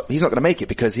that and thought, he's not going to make it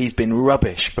because he's been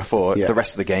rubbish before the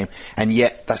rest of the game. And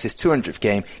yet, that's his 200th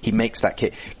game. He makes that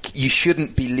kick. You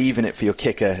shouldn't be leaving it for your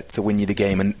kicker to win you the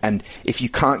game. And if you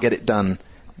can't get it done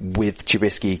with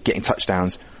Trubisky getting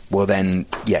touchdowns, well then,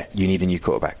 you need a new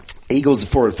quarterback. Eagles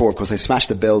 4-4, of course. They smashed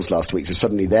the Bills last week, so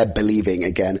suddenly they're believing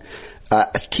again.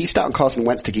 A key stat on Carson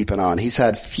Wentz to keep an eye on. He's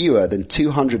had fewer than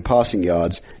 200 passing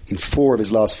yards in 4 of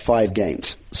his last 5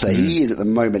 games. So he is at the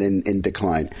moment in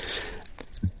decline.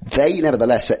 They,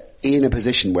 nevertheless, are in a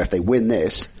position where if they win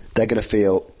this, they're going to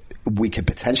feel we could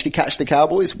potentially catch the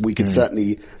Cowboys. We could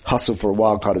certainly hustle for a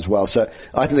wild card as well. So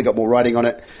I think they've got more riding on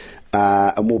it,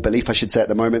 and more belief, I should say, at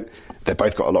the moment. They've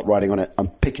both got a lot riding on it. I'm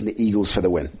picking the Eagles for the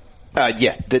win.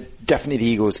 Definitely the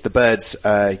Eagles. The Birds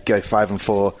go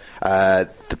 5-4.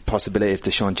 The possibility of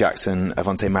Deshaun Jackson,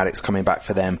 Avonte Maddox coming back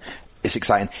for them, it's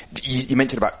exciting. You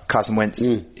mentioned about Carson Wentz.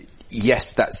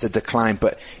 Yes, that's a decline,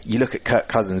 but you look at Kirk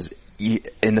Cousins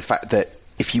in the fact that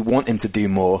if you want him to do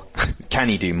more, can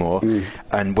he do more?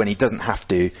 And when he doesn't have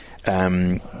to,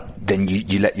 then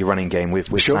you let your running game with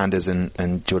Sanders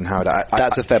and Jordan Howard.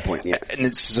 That's a fair point, yeah.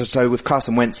 And so with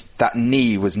Carson Wentz, that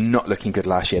knee was not looking good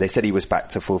last year. They said he was back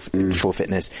to full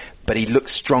fitness, but he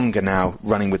looks stronger now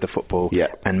running with the football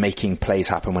and making plays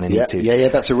happen when he needs to. Yeah,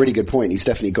 that's a really good point. He's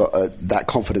definitely got that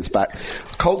confidence back.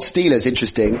 Colts Steelers,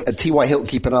 interesting. T.Y. Hilton,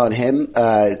 keep an eye on him.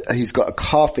 He's got a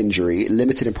calf injury,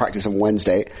 limited in practice on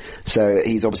Wednesday. So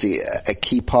he's obviously a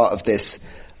key part of this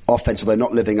offense, although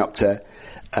not living up to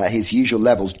his usual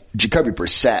levels. Jacoby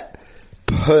Brissett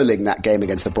pulling that game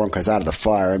against the Broncos out of the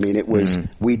fire. I mean, it was,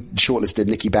 we shortlisted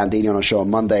Nicky Bandini on our show on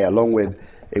Monday, along with,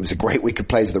 it was a great week of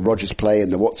plays with the Rodgers play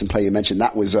and the Watson play you mentioned.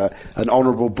 That was an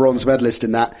honourable bronze medalist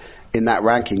in that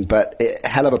ranking, but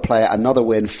hell of a player. Another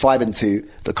win, 5-2.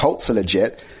 The Colts are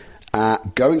legit.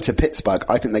 Going to Pittsburgh,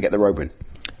 I think they get the road win.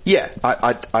 Yeah,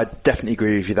 I definitely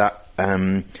agree with you that,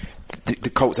 the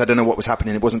Colts, I don't know what was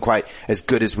happening. It wasn't quite as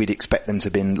good as we'd expect them to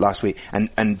have been last week.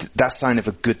 And that's a sign of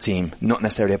a good team, not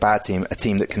necessarily a bad team, a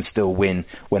team that can still win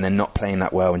when they're not playing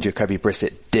that well. And Jacoby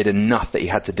Brissett did enough that he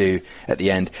had to do at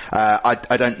the end.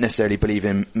 I don't necessarily believe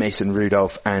in Mason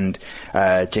Rudolph, and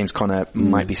James Conner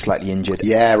might be slightly injured.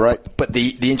 Yeah, right. But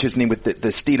the interesting thing with the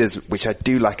Steelers, which I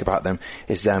do like about them,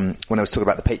 is when I was talking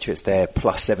about the Patriots, they're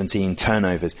plus 17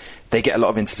 turnovers. They get a lot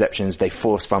of interceptions. They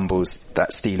force fumbles.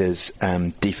 That Steelers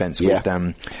defense with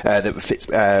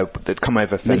that come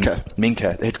over from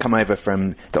Minka. They'd come over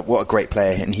from what a great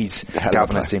player, and he's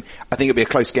galvanized him. I think it'll be a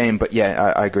close game, but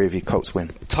I agree with you. Colts win.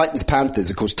 Titans Panthers,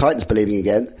 of course. Titans believing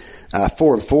again,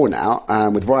 4-4 now,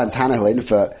 with Ryan Tannehill in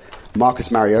for Marcus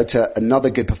Mariota. Another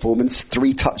good performance,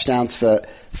 3 touchdowns for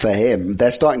him.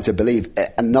 They're starting to believe.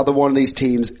 Another one of these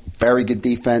teams, very good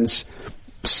defense,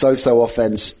 so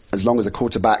offense, as long as the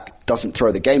quarterback doesn't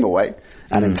throw the game away.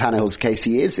 And in Tannehill's case,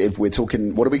 he is. If we're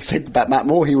talking, what do we say about Matt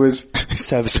Moore? He was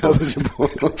serviceable.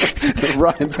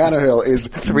 Ryan Tannehill is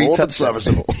more than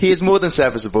serviceable. He is more than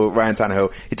serviceable, Ryan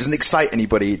Tannehill. It doesn't excite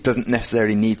anybody. It doesn't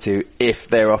necessarily need to if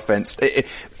their offense...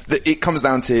 It comes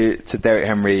down to Derrick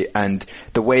Henry and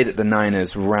the way that the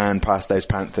Niners ran past those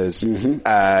Panthers.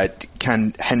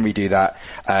 Can Henry do that?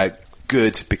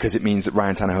 Good, because it means that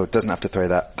Ryan Tannehill doesn't have to throw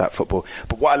that football.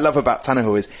 But what I love about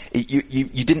Tannehill is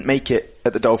you didn't make it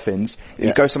at the Dolphins.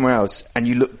 You go somewhere else and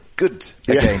you look good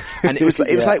again. And it was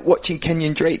like watching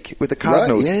Kenyon Drake with the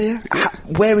Cardinals. Right, yeah.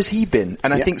 Where has he been?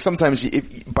 And I think sometimes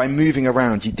by moving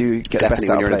around, you do get the best out of players.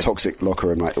 When you're in a toxic locker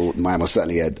room like Miami,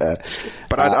 certainly.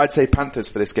 But I'd say Panthers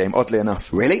for this game, oddly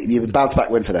enough. Really? You would bounce back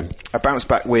win for them? A bounce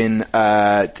back win,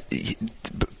 better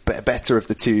of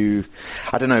the two.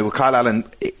 I don't know. Well, Kyle Allen,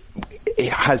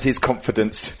 has his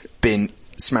confidence been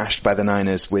smashed by the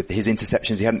Niners with his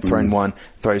interceptions? He hadn't thrown one,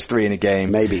 throws 3 in a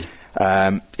game. Maybe.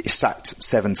 Sacked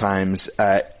 7 times.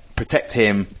 Protect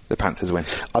him, the Panthers win.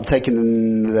 I'm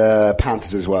taking the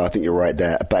Panthers as well. I think you're right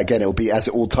there. But again, it'll be, as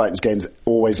all Titans games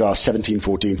always are,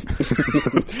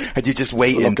 17-14. And you just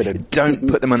wait and don't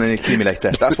put them on an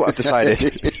accumulator. That's what I've decided.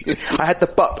 I had the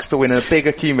Bucks to win a big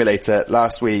accumulator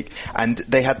last week, and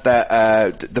they had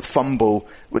the fumble.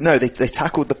 No, they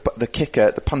tackled the kicker,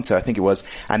 the punter, I think it was,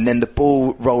 and then the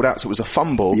ball rolled out, so it was a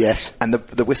fumble. Yes. And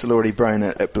the whistle already blown,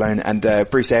 and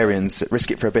Bruce Arians,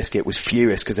 Risk It for a Biscuit, was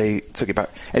furious because they took it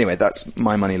back. Anyway, that's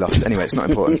my money lost. Anyway, it's not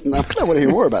important. No, I want to hear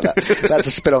more about that. That's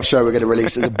a spin-off show we're going to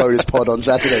release as a bonus pod on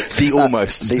Saturday.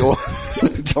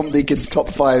 Tom Deacon's top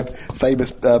 5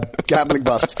 famous gambling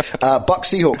busts. Bucks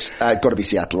Seahawks, got to be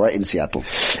Seattle, right? In Seattle.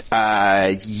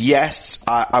 Yes.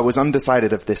 I was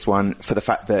undecided of this one for the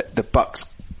fact that the Bucks,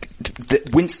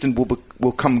 Winston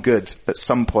will come good at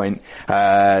some point,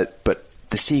 but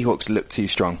the Seahawks look too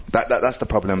strong. That's the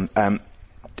problem.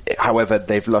 However,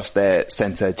 they've lost their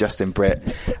center, Justin Britt.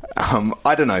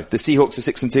 I don't know. The Seahawks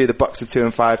are 6-2. The Bucks are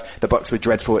 2-5. The Bucks were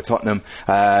dreadful at Tottenham.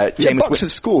 Bucks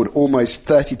have scored almost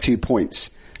 32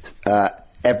 points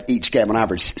each game on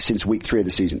average since week 3 of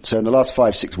the season. So in the last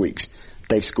 5-6 weeks,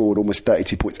 they've scored almost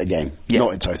 32 points a game. Yeah.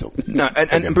 Not in total. No,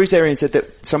 and Bruce Arians said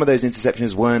that some of those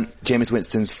interceptions weren't Jameis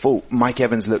Winston's fault. Mike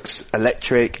Evans looks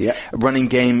electric. Yeah. Running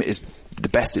game is the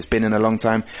best it's been in a long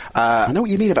time. I know what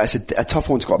you mean about it's a tough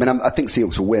one to score. I mean, I think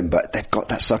Seahawks will win, but they've got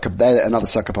that sucker. They're another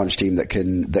sucker punch team that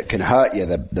can hurt you.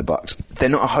 The Bucks. They're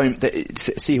not a home.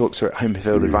 Seahawks are at home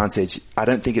field advantage. I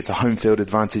don't think it's a home field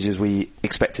advantage as we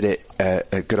expected it.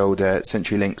 A good old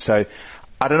CenturyLink. So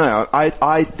I don't know.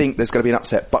 I think there's going to be an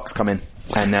upset. Bucks come in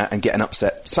and get an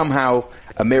upset. Somehow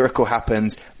a miracle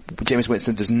happens. Jameis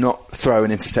Winston does not throw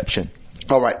an interception.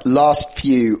 All right, last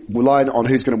few. We'll line on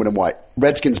who's going to win and why.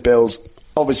 Redskins, Bills.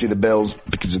 Obviously the Bills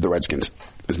because of the Redskins.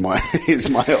 Is my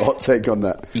hot take on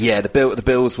that. Yeah, the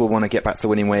Bills will want to get back to the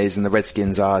winning ways, and the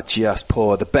Redskins are just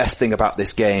poor. The best thing about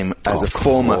this game, as a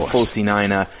former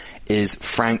 49er, is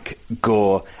Frank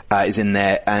Gore is in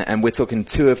there, and we're talking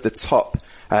 2 of the top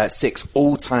 6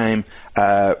 all-time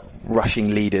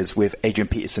rushing leaders, with Adrian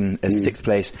Peterson as 6th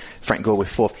place, Frank Gore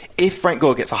with 4th. If Frank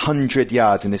Gore gets 100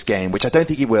 yards in this game, which I don't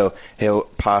think he will, he'll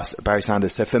pass Barry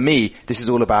Sanders. So for me, this is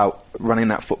all about running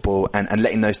that football and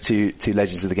letting those two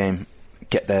legends of the game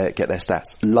get their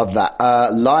stats. Love that.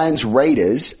 Lions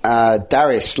Raiders,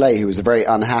 Darius Slay, who was a very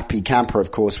unhappy camper,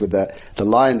 of course, with the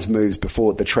Lions moves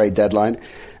before the trade deadline.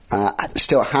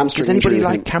 Still hamstring. Does anybody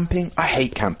like camping? I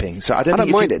hate camping, so I don't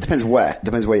mind it. It depends where.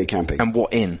 Depends where you're camping. And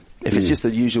what inn. If it's just the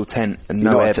usual tent and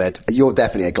no airbed. You're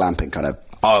definitely a glamping kind of.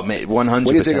 Oh, mate, 100%.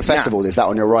 When you're doing a festival, is that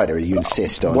on your rider, or you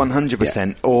insist on? 100%.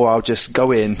 Yeah. Or I'll just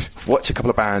go in, watch a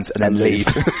couple of bands, and then leave.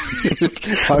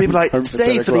 People are like,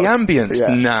 stay for the ambience.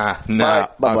 Yeah. Nah.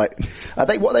 What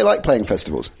are they like playing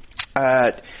festivals?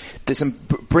 There's some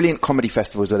brilliant comedy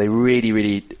festivals where they really,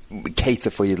 really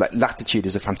cater for you. Like Latitude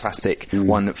is a fantastic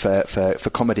one for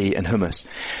comedy and hummus.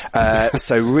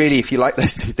 So really, if you like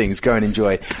those 2 things, go and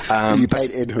enjoy. You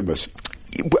paid in hummus.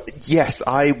 Yes,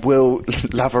 I will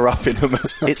lather up in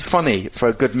hummus. It's funny for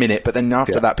a good minute, but then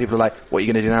after that, people are like, what are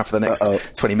you going to do now for the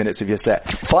next 20 minutes of your set?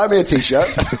 Find me a t-shirt.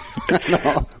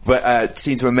 No. But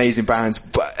seen some amazing bands.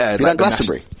 But, you like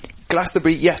Glastonbury?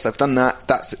 Glastonbury, yes, I've done that.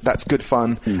 That's good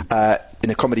fun in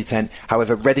a comedy tent.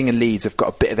 However, Reading and Leeds have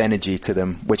got a bit of energy to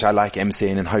them, which I like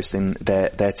emceeing and hosting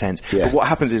their tents. Yeah. But what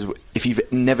happens is, if you've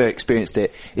never experienced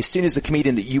it, as soon as the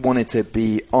comedian that you wanted to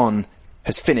be on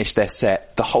has finished their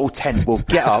set, the whole tent will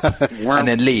get up and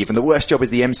then leave. And the worst job is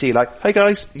the MC, like, hey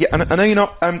guys, I know you're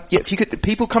not, if you could,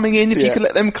 people coming in, if you could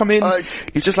let them come in,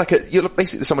 you're just like you're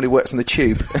basically somebody who works on the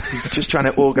tube, just trying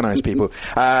to organise people.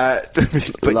 But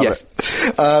love yes.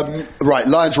 Right,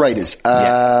 Lions Raiders.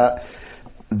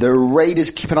 The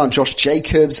Raiders keep an eye on Josh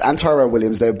Jacobs and Tyrell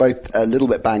Williams. They were both a little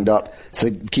bit banged up,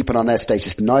 so keep an eye on their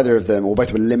status. Neither of them, or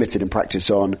both were limited in practice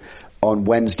on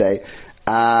Wednesday.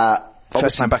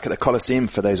 First time back at the Coliseum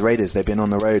for those Raiders. They've been on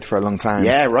the road for a long time.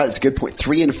 Yeah, right. That's a good point.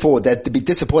 3-4. They'd be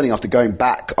disappointing after going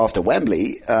back after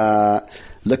Wembley.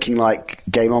 looking like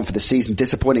game on for the season.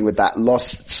 Disappointing with that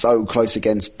loss so close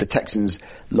against the Texans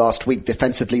last week.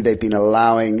 Defensively, they've been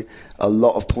allowing a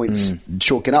lot of points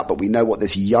chalking up, but we know what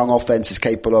this young offense is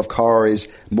capable of. Carr is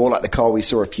more like the Carr we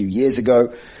saw a few years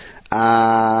ago.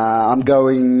 I'm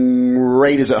going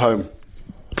Raiders at home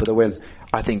for the win.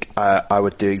 I think I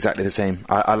would do exactly the same.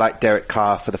 I like Derek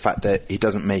Carr for the fact that he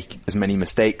doesn't make as many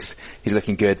mistakes. He's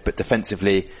looking good, but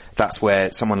defensively, that's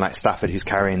where someone like Stafford, who's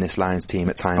carrying this Lions team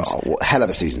at times. Oh, what hell of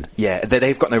a season. Yeah,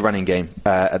 they've got no running game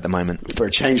at the moment. For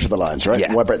a change for the Lions, right?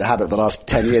 Yeah. Why break the habit of the last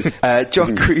 10 years?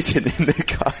 John Gruden in the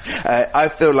car. I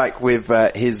feel like with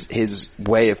his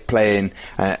way of playing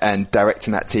and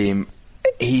directing that team,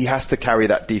 he has to carry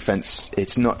that defense.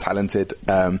 It's not talented,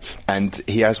 and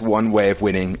he has one way of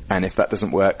winning, and if that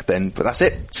doesn't work, but that's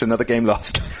it. It's another game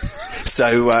lost.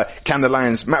 So, can the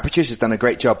Lions, Matt Patricia's done a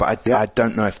great job, but I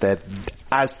don't know if they're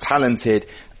as talented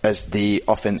as the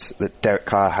offense that Derek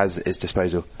Carr has at his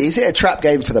disposal. Is it a trap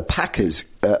game for the Packers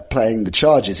playing the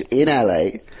Chargers in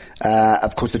LA?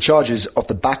 Of course, the Chargers, off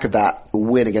the back of that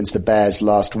win against the Bears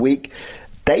last week,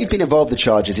 they've been involved, the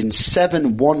Chargers, in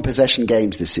 7 one-possession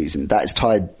games this season. That is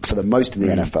tied for the most in the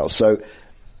NFL. So,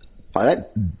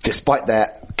 despite their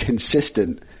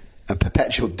consistent and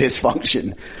perpetual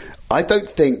dysfunction, I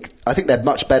think they're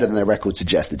much better than their record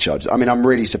suggests, the Chargers. I mean, I'm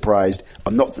really surprised.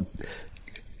 I'm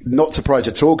not surprised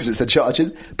at all because it's the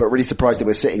Chargers, but really surprised that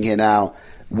we're sitting here now,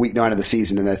 week 9 of the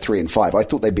season, and they're 3-5. I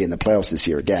thought they'd be in the playoffs this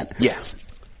year again. Yeah.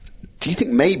 Do you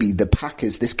think maybe the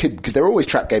Packers, because they're always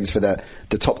trap games for the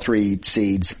top 3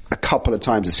 seeds a couple of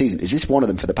times a season. Is this one of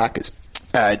them for the Packers?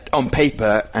 On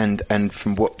paper and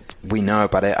from what we know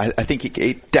about it, I think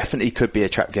it definitely could be a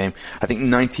trap game. I think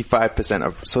 95%,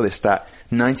 I saw this stat,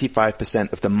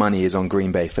 95% of the money is on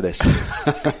Green Bay for this.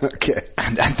 Okay.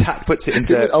 And that puts it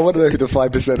into... I want to know who the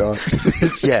 5% are.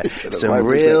 Yeah. Some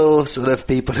 5%. Real sort of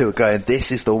people who are going,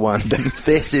 this is the one.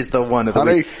 This is the one of the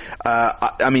week.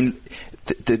 I mean...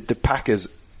 The Packers,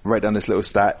 wrote down this little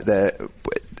stat, they're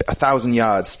 1,000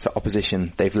 yards to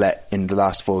opposition they've let in the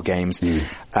last 4 games. 4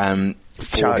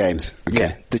 games. Okay.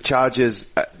 Yeah. The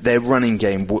Chargers, their running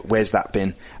game, where's that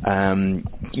been?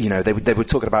 They were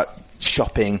talking about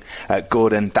shopping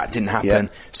Gordon. That didn't happen. Yeah.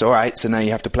 So all right, so now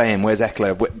you have to play him. Where's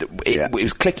Eckler? It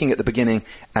was clicking at the beginning,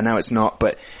 and now it's not.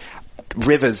 But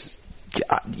Rivers...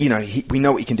 we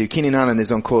know what he can do. Keenan Allen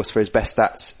is on course for his best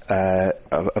stats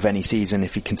of any season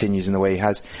if he continues in the way he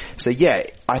has. So yeah,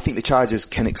 I think the Chargers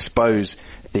can expose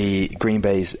the Green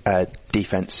Bay's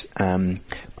defense,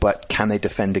 but can they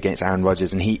defend against Aaron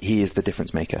Rodgers? And he is the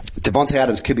difference maker. Devontae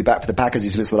Adams could be back for the Packers.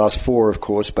 He's missed the last 4, of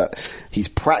course, but he's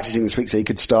practicing this week, so he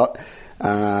could start.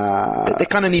 They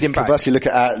kind of need him back. Conversely, look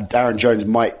at Aaron Jones.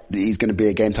 He's going to be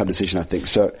a game time decision, I think.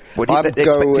 So they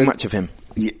expect too much of him.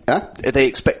 Yeah? They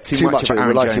expect too much of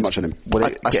Aaron Jones. Too much on him.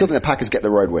 I still think the Packers get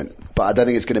the road win, but I don't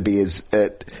think it's going to be as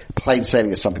plain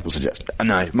sailing as some people suggest.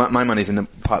 No, my money's in the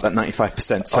part that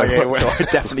 95%, so I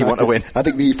definitely want to win. I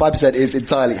think the 5% is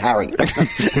entirely Harry.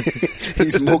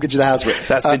 He's mortgaging the house for it.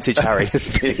 That's vintage Harry.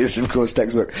 It is, of course,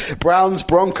 textbook. Browns,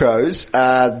 Broncos,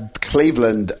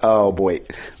 Cleveland. Oh boy,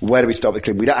 where do we start with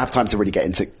Cleveland? We don't have time to really get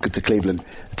into Cleveland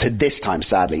to this time,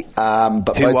 sadly.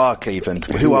 But who are Cleveland?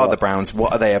 Who are the Browns?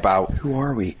 What are they about? Who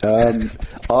are we?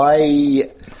 I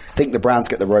think the Browns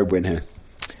get the road win here.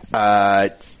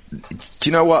 Do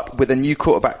you know what? With a new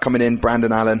quarterback coming in,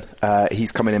 Brandon Allen,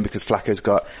 he's coming in because Flacco's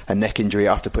got a neck injury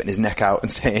after putting his neck out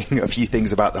and saying a few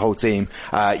things about the whole team.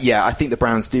 I think the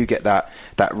Browns do get that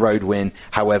road win.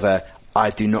 However, I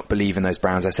do not believe in those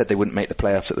Browns. I said they wouldn't make the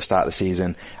playoffs at the start of the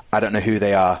season. I don't know who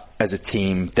they are as a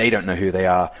team. They don't know who they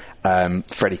are.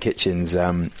 Freddie Kitchens,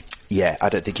 I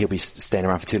don't think he'll be staying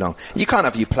around for too long. You can't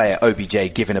have your player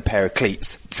OBJ giving a pair of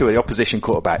cleats to an opposition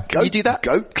quarterback. Can you do that?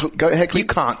 Go ahead. You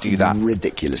can't do that.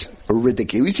 Ridiculous.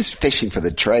 He was just fishing for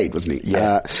the trade, wasn't he?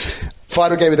 Yeah.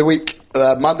 Final game of the week,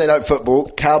 Monday Night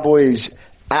Football. Cowboys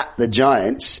at the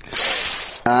Giants.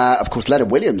 Of course,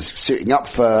 Leonard Williams suiting up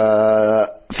for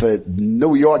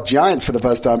New York Giants for the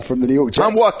first time from the New York Jets.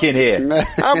 I'm walking here.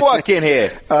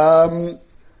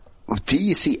 Do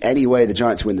you see any way the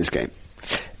Giants win this game?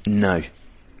 No. Leave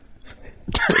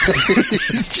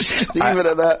it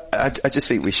at that. I just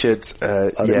think we should. I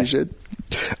think we should.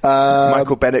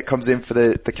 Michael Bennett comes in for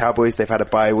the Cowboys. They've had a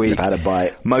bye week.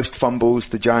 Most fumbles,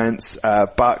 the Giants.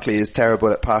 Barkley is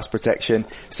terrible at pass protection.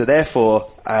 So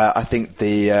therefore, I think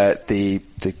the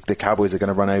Cowboys are going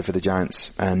to run over the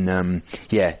Giants. And,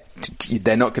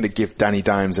 they're not going to give Danny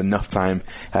Dimes enough time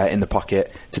in the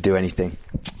pocket to do anything.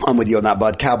 I'm with you on that,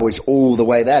 bud. Cowboys all the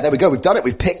way there. There we go. We've done it.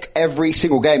 We've picked every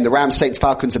single game. The Rams, Saints,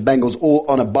 Falcons, and Bengals all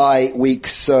on a bye week.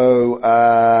 So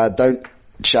don't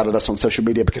shout at us on social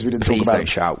media because we didn't talk about Don't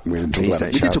shout. We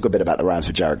did talk a bit about the Rams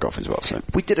with Jared Goff as well. So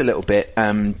we did a little bit.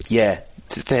 Yeah.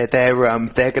 They're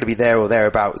going to be there or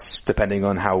thereabouts, depending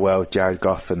on how well Jared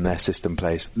Goff and their system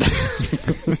plays.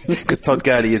 Because Todd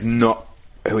Gurley is not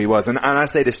who he was, and I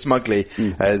say this smugly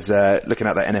as looking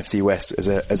at that NFC West as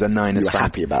a Niners fan. You're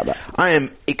happy about that? I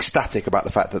am ecstatic about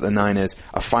the fact that the Niners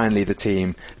are finally the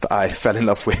team that I fell in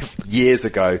love with years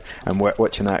ago, and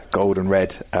watching that gold and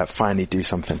red finally do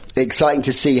something. Exciting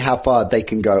to see how far they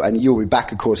can go, and you'll be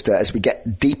back, of course, as we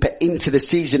get deeper into the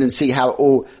season and see how it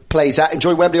all plays out.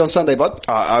 Enjoy Wembley on Sunday, bud.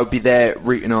 I'll be there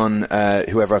rooting on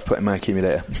whoever I've put in my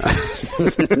accumulator.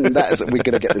 We're going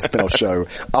to get the spin-off show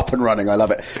up and running. I love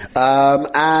it.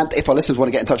 And if our listeners want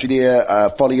to get in touch with you,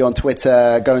 follow you on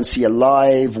Twitter, go and see you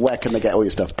live, where can they get all your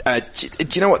stuff? Do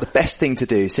you know what? The best thing to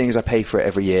do, seeing as I pay for it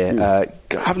every year,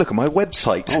 go have a look at my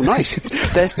website. Oh, nice.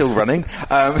 They're still running.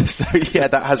 So yeah,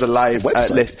 that has a live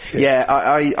list. Yeah,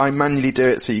 I manually do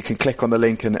it so you can click on the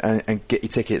link and get your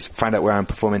tickets, find out where I'm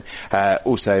performing.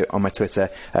 Also on my Twitter,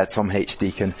 Tom H.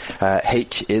 Deacon.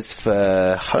 H is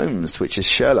for Holmes, which is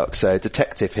Sherlock. So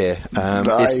detective here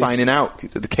is signing out.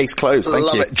 The case closed.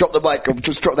 Thank you. It. Drop the mic.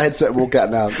 Just drop the headset and walk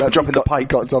out now. Dropping the pipe.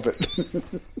 Got to top it.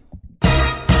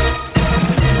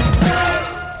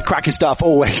 Cracking stuff,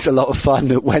 always a lot of fun.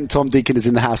 When Tom Deacon is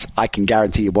in the house, I can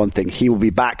guarantee you one thing. He will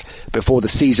be back before the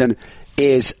season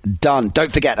is done.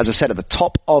 Don't forget, as I said at the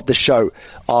top of the show,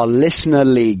 our listener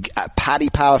league at Paddy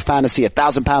Power Fantasy,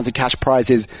 £1,000 in cash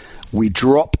prizes. We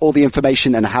drop all the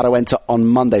information and how to enter on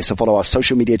Monday. So follow our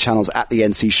social media channels at the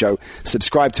NC Show.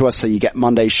 Subscribe to us so you get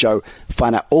Monday's show.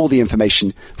 Find out all the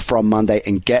information from Monday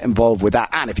and get involved with that.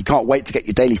 And if you can't wait to get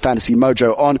your daily fantasy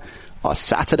mojo on, our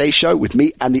Saturday show with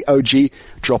me and the OG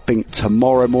dropping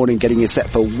tomorrow morning, getting you set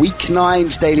for Week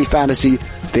 9's Daily Fantasy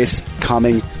this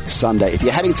coming Sunday. If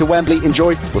you're heading to Wembley,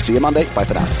 enjoy. We'll see you Monday. Bye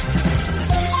for now.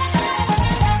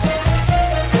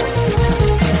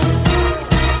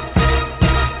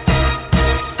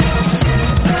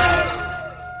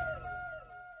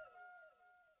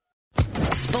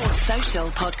 Sports Social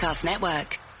Podcast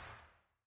Network.